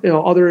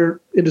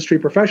other industry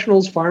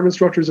professionals, firearm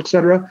instructors, et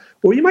cetera,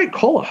 or you might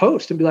call a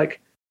host and be like,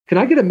 can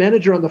I get a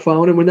manager on the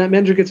phone? And when that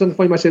manager gets on the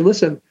phone, you might say,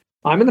 listen,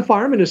 I'm in the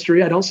firearm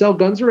industry. I don't sell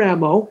guns or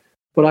ammo,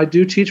 but I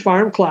do teach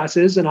firearm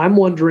classes. And I'm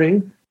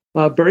wondering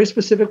very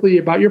specifically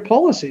about your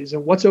policies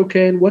and what's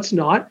okay and what's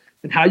not,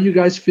 and how you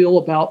guys feel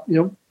about,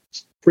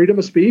 freedom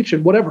of speech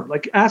and whatever.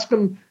 Like, ask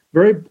them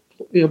very,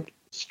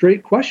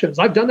 straight questions.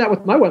 I've done that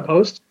with my web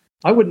host.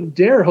 I wouldn't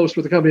dare host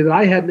with a company that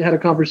I hadn't had a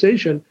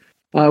conversation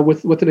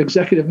with an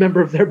executive member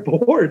of their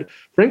board,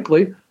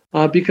 frankly,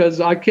 because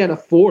I can't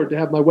afford to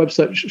have my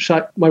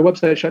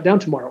website shut down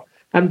tomorrow.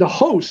 And the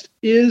host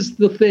is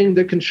the thing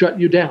that can shut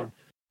you down.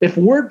 If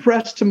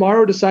WordPress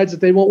tomorrow decides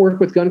that they won't work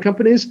with gun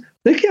companies,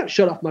 they can't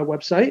shut off my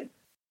website.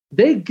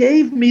 They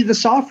gave me the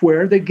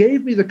software, they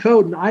gave me the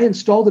code, and I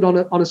installed it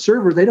on a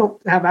server they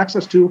don't have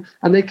access to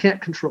and they can't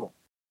control.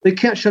 They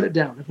can't shut it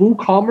down. If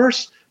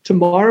WooCommerce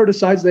tomorrow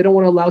decides they don't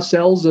want to allow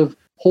sales of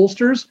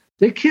holsters,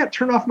 they can't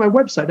turn off my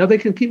website. Now, they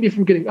can keep me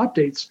from getting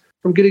updates,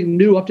 from getting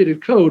new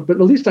updated code, but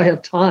at least I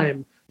have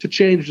time to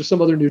change to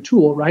some other new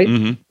tool, right?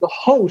 Mm-hmm. The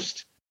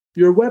host,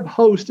 your web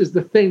host, is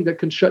the thing that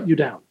can shut you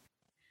down,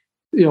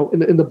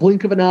 in the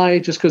blink of an eye,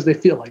 just because they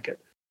feel like it.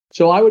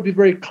 So I would be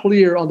very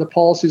clear on the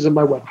policies of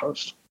my web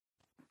host.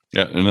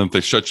 Yeah, and if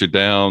they shut you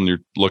down,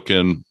 you're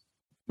looking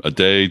a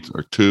day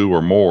or two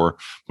or more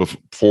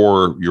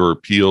before your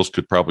appeals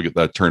could probably get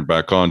that turned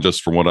back on,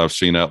 just from what I've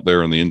seen out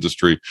there in the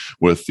industry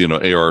with,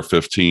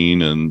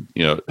 AR-15 and,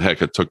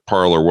 heck, it took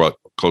Parler,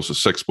 close to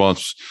 6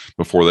 months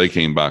before they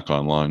came back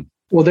online.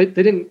 Well, they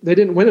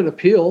didn't win an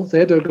appeal. They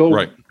had to go.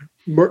 Right.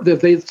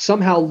 They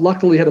somehow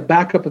luckily had a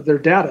backup of their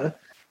data,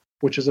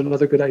 which is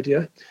another good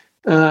idea.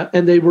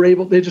 And they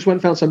just went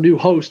and found some new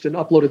host and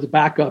uploaded the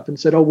backup and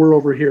said, oh, we're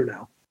over here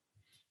now.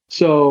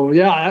 So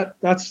yeah,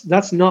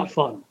 that's not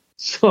fun.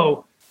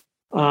 So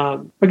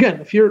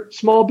again, if you're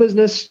small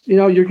business,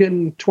 you're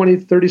getting 20,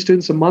 30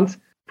 students a month,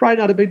 probably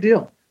not a big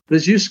deal. But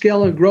as you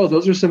scale and grow,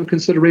 those are some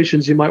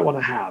considerations you might want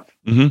to have.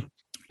 Mm-hmm.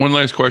 One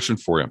last question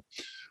for you.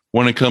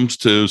 When it comes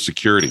to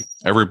security,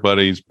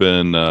 everybody's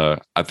been,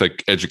 I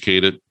think,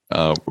 educated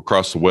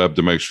across the web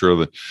to make sure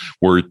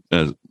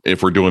that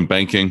if we're doing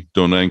banking,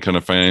 doing any kind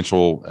of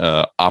financial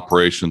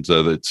operations,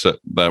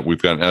 that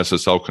we've got an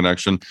SSL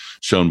connection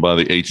shown by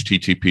the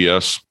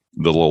HTTPS,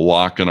 the little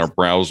lock in our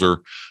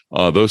browser,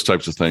 those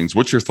types of things.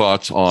 What's your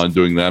thoughts on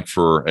doing that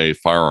for a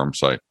firearm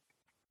site?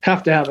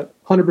 Have to have it.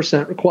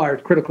 100%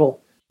 required,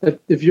 critical.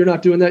 If you're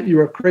not doing that, you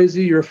are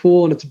crazy, you're a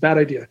fool, and it's a bad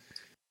idea.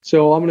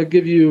 So I'm going to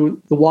give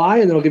you the why,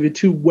 and then I'll give you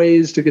 2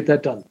 ways to get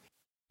that done.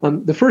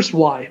 The first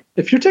why,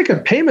 if you're taking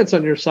payments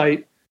on your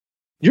site,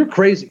 you're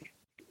crazy.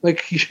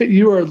 Like,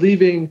 you are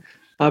leaving,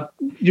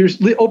 you're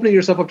opening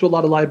yourself up to a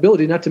lot of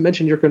liability, not to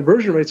mention your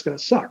conversion rate's going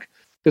to suck,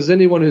 because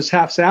anyone who's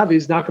half savvy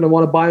is not going to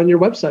want to buy on your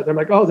website. They're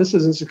like, oh, this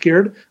isn't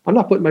secured. I'm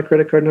not putting my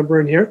credit card number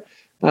in here.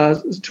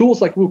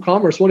 Tools like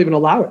WooCommerce won't even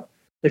allow it.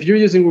 If you're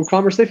using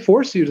WooCommerce, they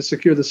force you to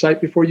secure the site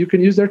before you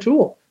can use their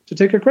tool to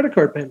take a credit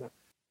card payment.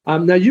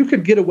 Now, you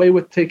could get away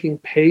with taking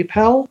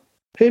PayPal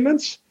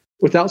payments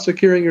without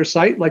securing your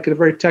site, like at a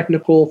very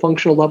technical,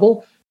 functional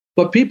level.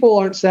 But people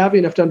aren't savvy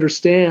enough to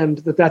understand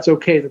that that's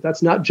okay, that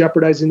that's not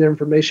jeopardizing their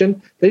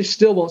information. They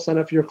still won't sign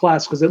up for your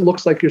class because it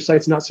looks like your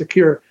site's not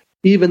secure,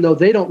 even though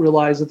they don't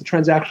realize that the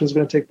transaction is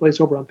going to take place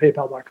over on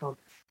PayPal.com.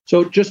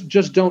 So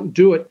just don't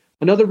do it.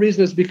 Another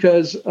reason is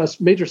because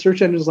major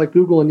search engines like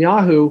Google and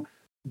Yahoo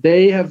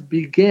they have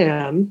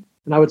began,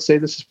 and I would say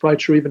this is probably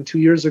true even 2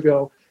 years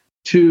ago,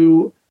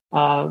 to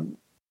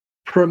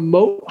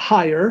promote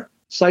higher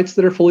sites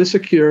that are fully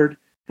secured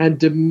and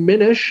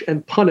diminish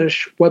and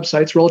punish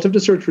websites relative to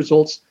search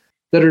results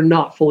that are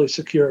not fully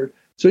secured.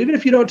 So even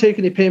if you don't take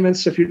any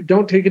payments, if you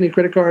don't take any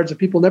credit cards, if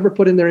people never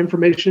put in their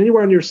information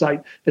anywhere on your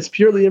site, it's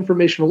purely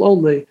informational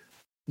only,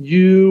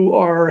 you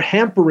are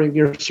hampering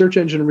your search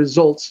engine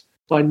results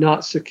by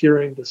not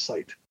securing the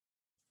site.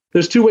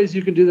 There's two ways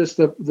you can do this.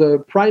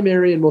 The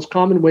primary and most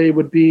common way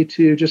would be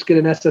to just get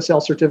an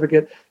SSL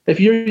certificate. If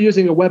you're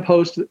using a web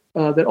host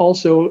that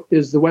also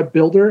is the web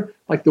builder,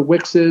 like the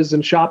Wixes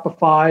and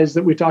Shopifys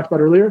that we talked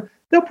about earlier,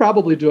 they'll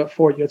probably do it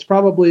for you. It's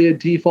probably a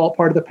default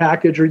part of the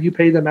package, or you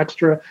pay them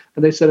extra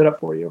and they set it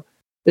up for you.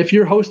 If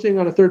you're hosting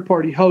on a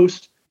third-party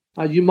host,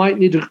 you might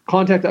need to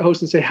contact that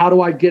host and say, how do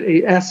I get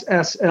a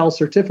SSL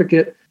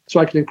certificate so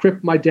I can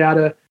encrypt my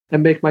data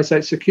and make my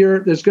site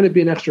secure? There's going to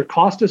be an extra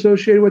cost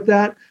associated with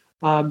that.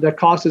 That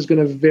cost is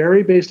going to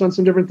vary based on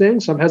some different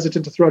things. So I'm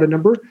hesitant to throw out a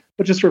number,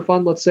 but just for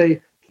fun, let's say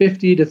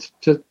 $50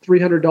 to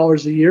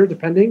 $300 a year,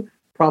 depending.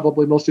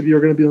 Probably most of you are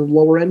going to be on the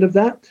lower end of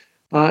that.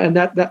 And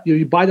that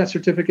you buy that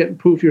certificate and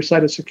prove your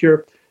site is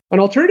secure. An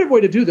alternative way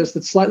to do this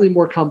that's slightly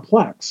more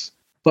complex,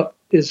 but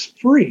is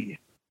free,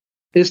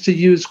 is to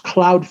use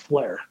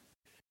Cloudflare.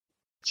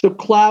 So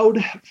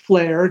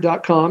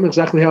Cloudflare.com,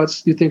 exactly how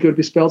you think it would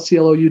be spelled,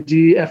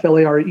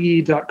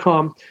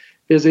 CLOUDFLARE.com,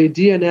 is a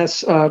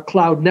DNS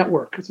cloud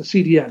network. It's a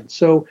CDN.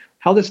 So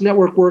how this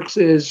network works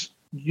is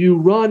you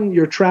run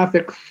your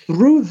traffic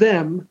through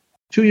them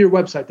to your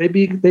website.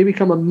 They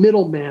become a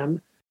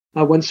middleman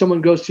when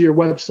someone goes to your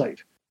website.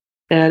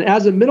 And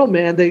as a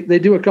middleman, they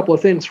do a couple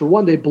of things. For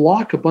one, they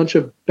block a bunch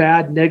of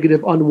bad,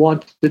 negative,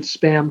 unwanted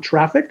spam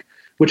traffic,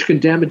 which can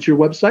damage your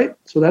website.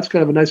 So that's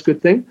kind of a nice,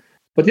 good thing.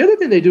 But the other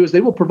thing they do is they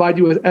will provide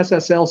you with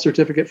SSL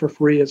certificate for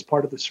free as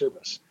part of the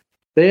service.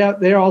 They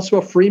are also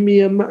a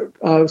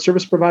freemium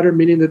service provider,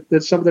 meaning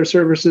that some of their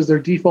services, their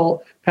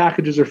default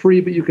packages are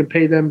free, but you can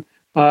pay them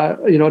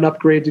an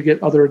upgrade to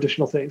get other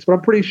additional things. But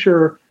I'm pretty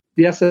sure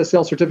the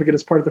SSL certificate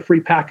is part of the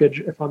free package,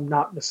 if I'm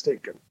not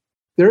mistaken.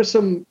 There's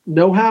some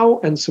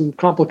know-how and some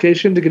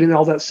complication to getting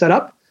all that set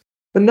up,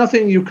 but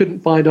nothing you couldn't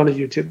find on a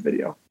YouTube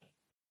video.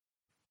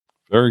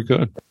 Very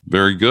good.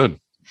 Very good.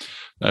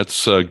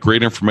 That's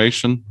great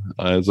information,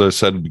 as I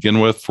said to begin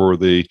with, for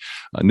the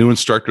new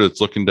instructor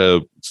that's looking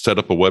to set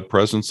up a web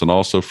presence, and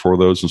also for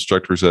those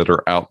instructors that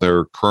are out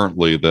there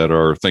currently that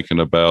are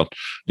thinking about,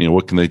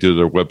 what can they do to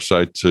their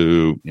website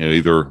to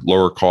either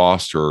lower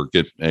cost or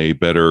get a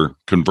better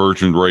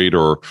conversion rate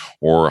or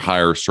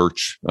higher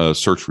search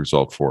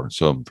result for it.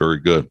 So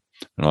very good.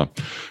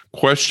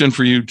 Question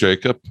for you,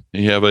 Jacob.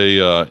 You have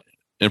a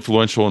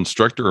influential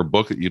instructor or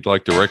book that you'd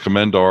like to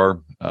recommend to our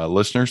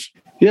listeners?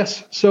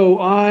 Yes. So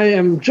I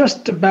am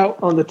just about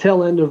on the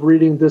tail end of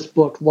reading this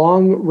book,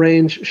 Long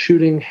Range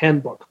Shooting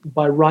Handbook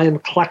by Ryan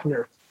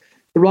Kleckner.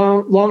 The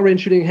Long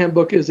Range Shooting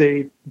Handbook is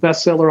a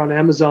bestseller on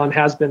Amazon,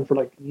 has been for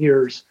like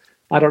years.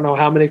 I don't know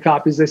how many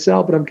copies they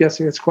sell, but I'm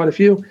guessing it's quite a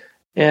few.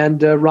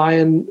 And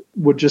Ryan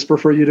would just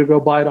prefer you to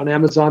go buy it on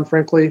Amazon,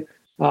 frankly.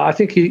 I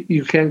think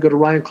you can go to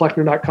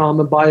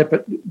ryankleckner.com and buy it,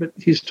 but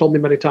he's told me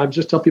many times,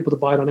 just tell people to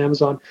buy it on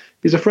Amazon.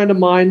 He's a friend of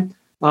mine.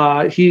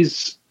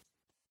 He's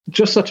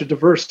just such a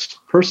diverse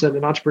person,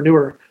 an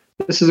entrepreneur.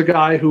 This is a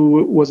guy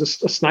who was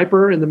a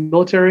sniper in the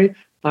military,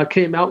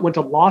 came out, went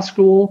to law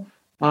school,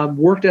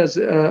 worked as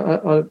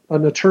an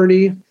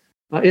attorney,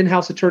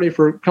 in-house attorney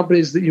for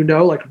companies that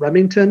like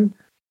Remington.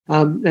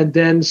 And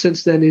then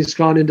since then, he's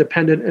gone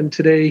independent. And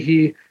today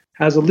he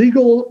has a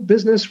legal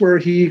business where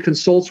he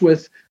consults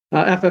with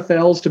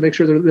FFLs to make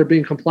sure they're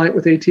being compliant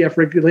with ATF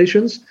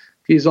regulations.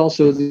 He's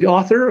also the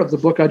author of the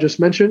book I just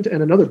mentioned,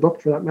 and another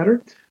book for that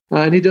matter.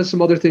 And he does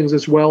some other things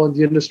as well in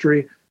the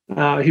industry.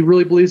 He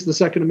really believes in the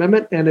Second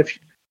Amendment. And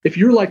if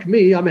you're like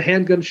me, I'm a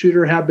handgun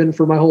shooter, have been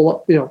for my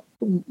whole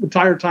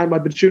entire time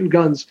I've been shooting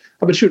guns.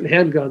 I've been shooting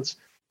handguns.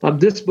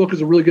 This book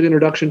is a really good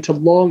introduction to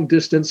long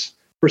distance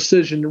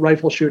precision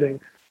rifle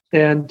shooting.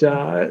 And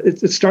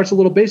it starts a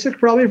little basic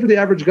probably for the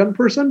average gun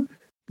person.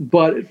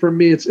 But for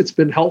me, it's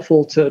been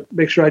helpful to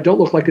make sure I don't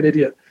look like an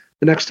idiot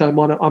the next time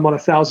I'm on a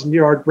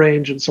 1,000-yard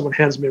range and someone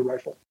hands me a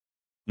rifle.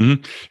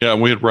 Mm-hmm. Yeah,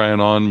 we had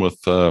Ryan on with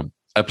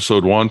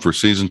episode 1 for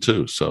season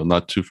 2, so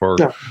not too far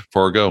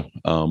ago.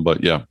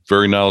 But yeah,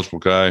 very knowledgeable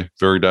guy,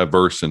 very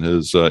diverse in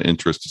his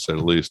interests, to say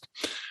the least.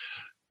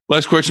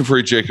 Last question for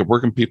you, Jacob. Where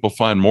can people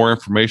find more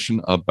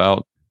information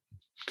about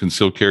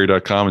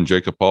concealedcarry.com and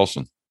Jacob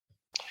Paulson?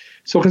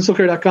 So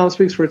concealedcarry.com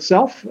speaks for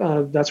itself.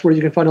 That's where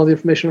you can find all the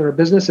information on our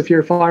business. If you're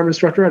a firearm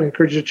instructor, I'd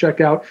encourage you to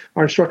check out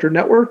our instructor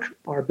network,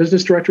 our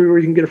business directory where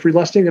you can get a free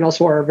listing, and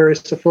also our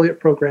various affiliate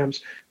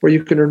programs where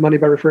you can earn money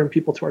by referring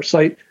people to our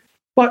site.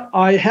 But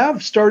I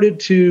have started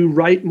to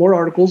write more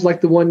articles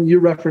like the one you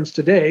referenced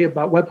today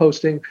about web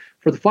hosting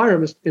for the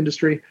firearm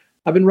industry.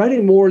 I've been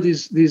writing more of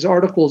these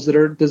articles that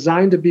are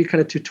designed to be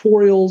kind of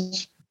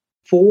tutorials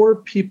for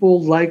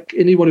people like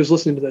anyone who's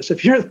listening to this.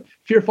 If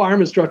you're a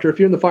firearm instructor, if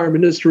you're in the firearm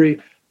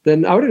industry,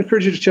 then I would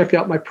encourage you to check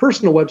out my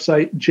personal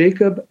website,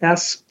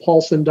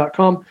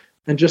 jacobspaulsen.com.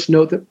 And just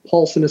note that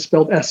Paulsen is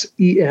spelled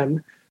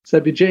S-E-N. So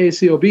that'd be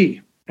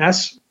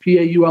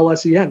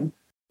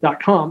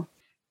JACOBSPAULSEN.com.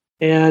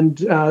 And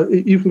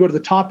you can go to the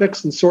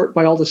topics and sort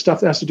by all the stuff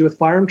that has to do with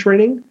firearm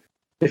training,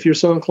 if you're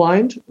so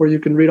inclined, or you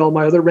can read all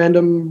my other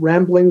random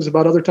ramblings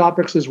about other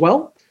topics as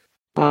well.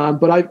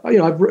 But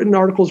I've written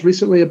articles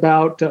recently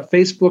about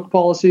Facebook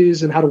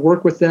policies and how to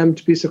work with them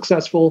to be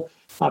successful.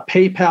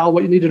 PayPal,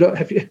 what you need to know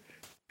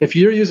if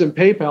you're using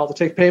PayPal to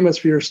take payments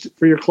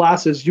for your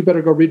classes, you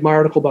better go read my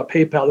article about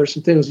PayPal. There's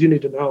some things you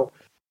need to know,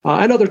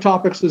 and other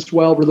topics as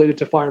well related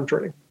to firearm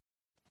training.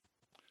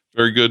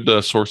 Very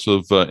good source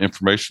of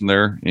information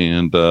there,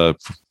 and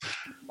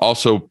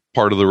also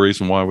part of the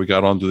reason why we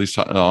got onto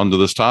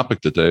this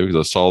topic today, because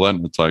I saw that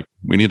and it's like,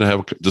 we need to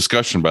have a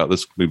discussion about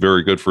this. It'd be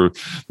very good for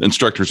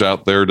instructors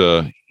out there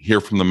to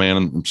hear from the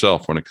man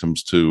himself when it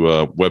comes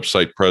to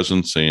website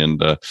presence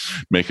and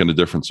making a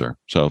difference there.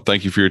 So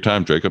thank you for your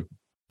time, Jacob.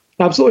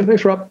 Absolutely.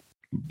 Thanks, Rob.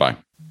 Bye.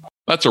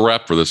 That's a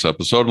wrap for this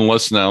episode. And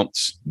let's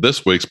announce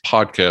this week's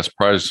podcast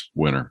prize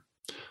winner.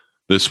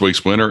 This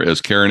week's winner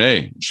is Karen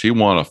A. She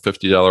won a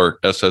 $50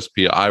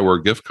 SSP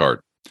eyewear gift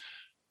card.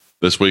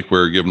 This week,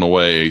 we're giving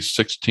away a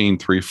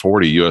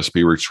 16340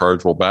 USB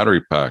rechargeable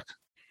battery pack.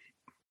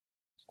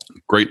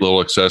 Great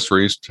little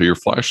accessories to your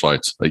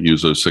flashlights that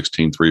use those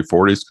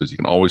 16340s, because you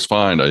can always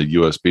find a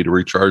USB to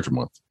recharge them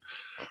with.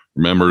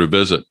 Remember to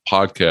visit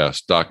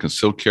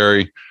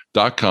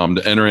podcast.concealedcarry.com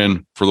to enter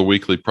in for the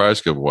weekly prize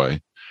giveaway.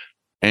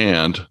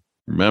 And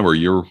remember,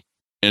 your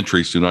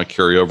entries do not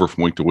carry over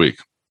from week to week.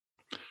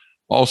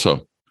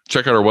 Also,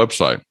 check out our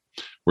website,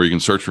 where you can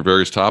search for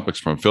various topics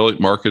from affiliate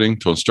marketing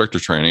to instructor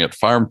training at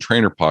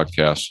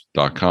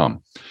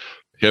firearmtrainerpodcast.com.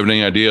 If you have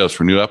any ideas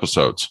for new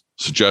episodes,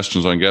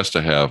 suggestions on guests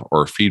to have,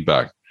 or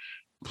feedback,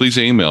 please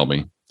email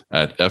me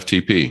at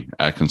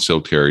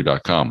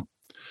ftp@concealedcarry.com.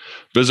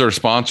 Visit our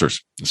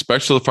sponsors,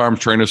 especially the Firearm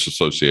Trainers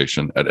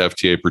Association, at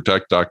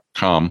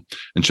ftaprotect.com,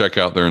 and check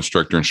out their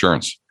instructor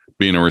insurance.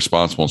 Being a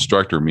responsible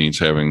instructor means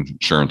having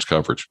insurance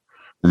coverage.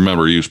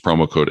 Remember, use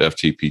promo code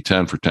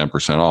FTP10 for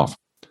 10% off.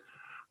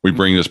 We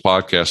bring this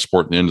podcast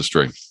supporting the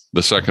industry,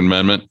 the Second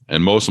Amendment,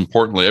 and most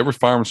importantly, every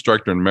firearm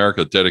instructor in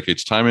America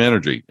dedicates time and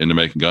energy into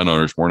making gun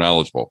owners more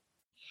knowledgeable.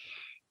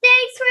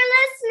 Thanks for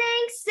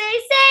listening. Stay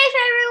safe,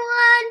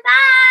 everyone.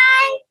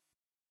 Bye.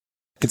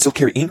 Concealed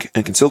Carry Inc.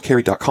 and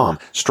ConcealedCarry.com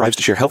strives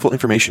to share helpful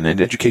information and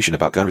education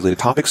about gun-related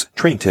topics,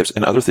 training tips,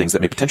 and other things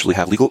that may potentially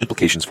have legal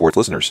implications for its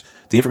listeners.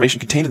 The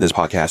information contained in this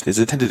podcast is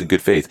intended in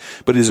good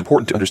faith, but it is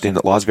important to understand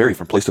that laws vary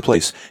from place to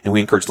place, and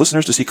we encourage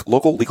listeners to seek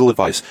local legal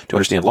advice to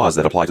understand laws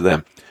that apply to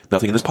them.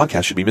 Nothing in this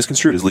podcast should be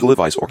misconstrued as legal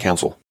advice or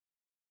counsel.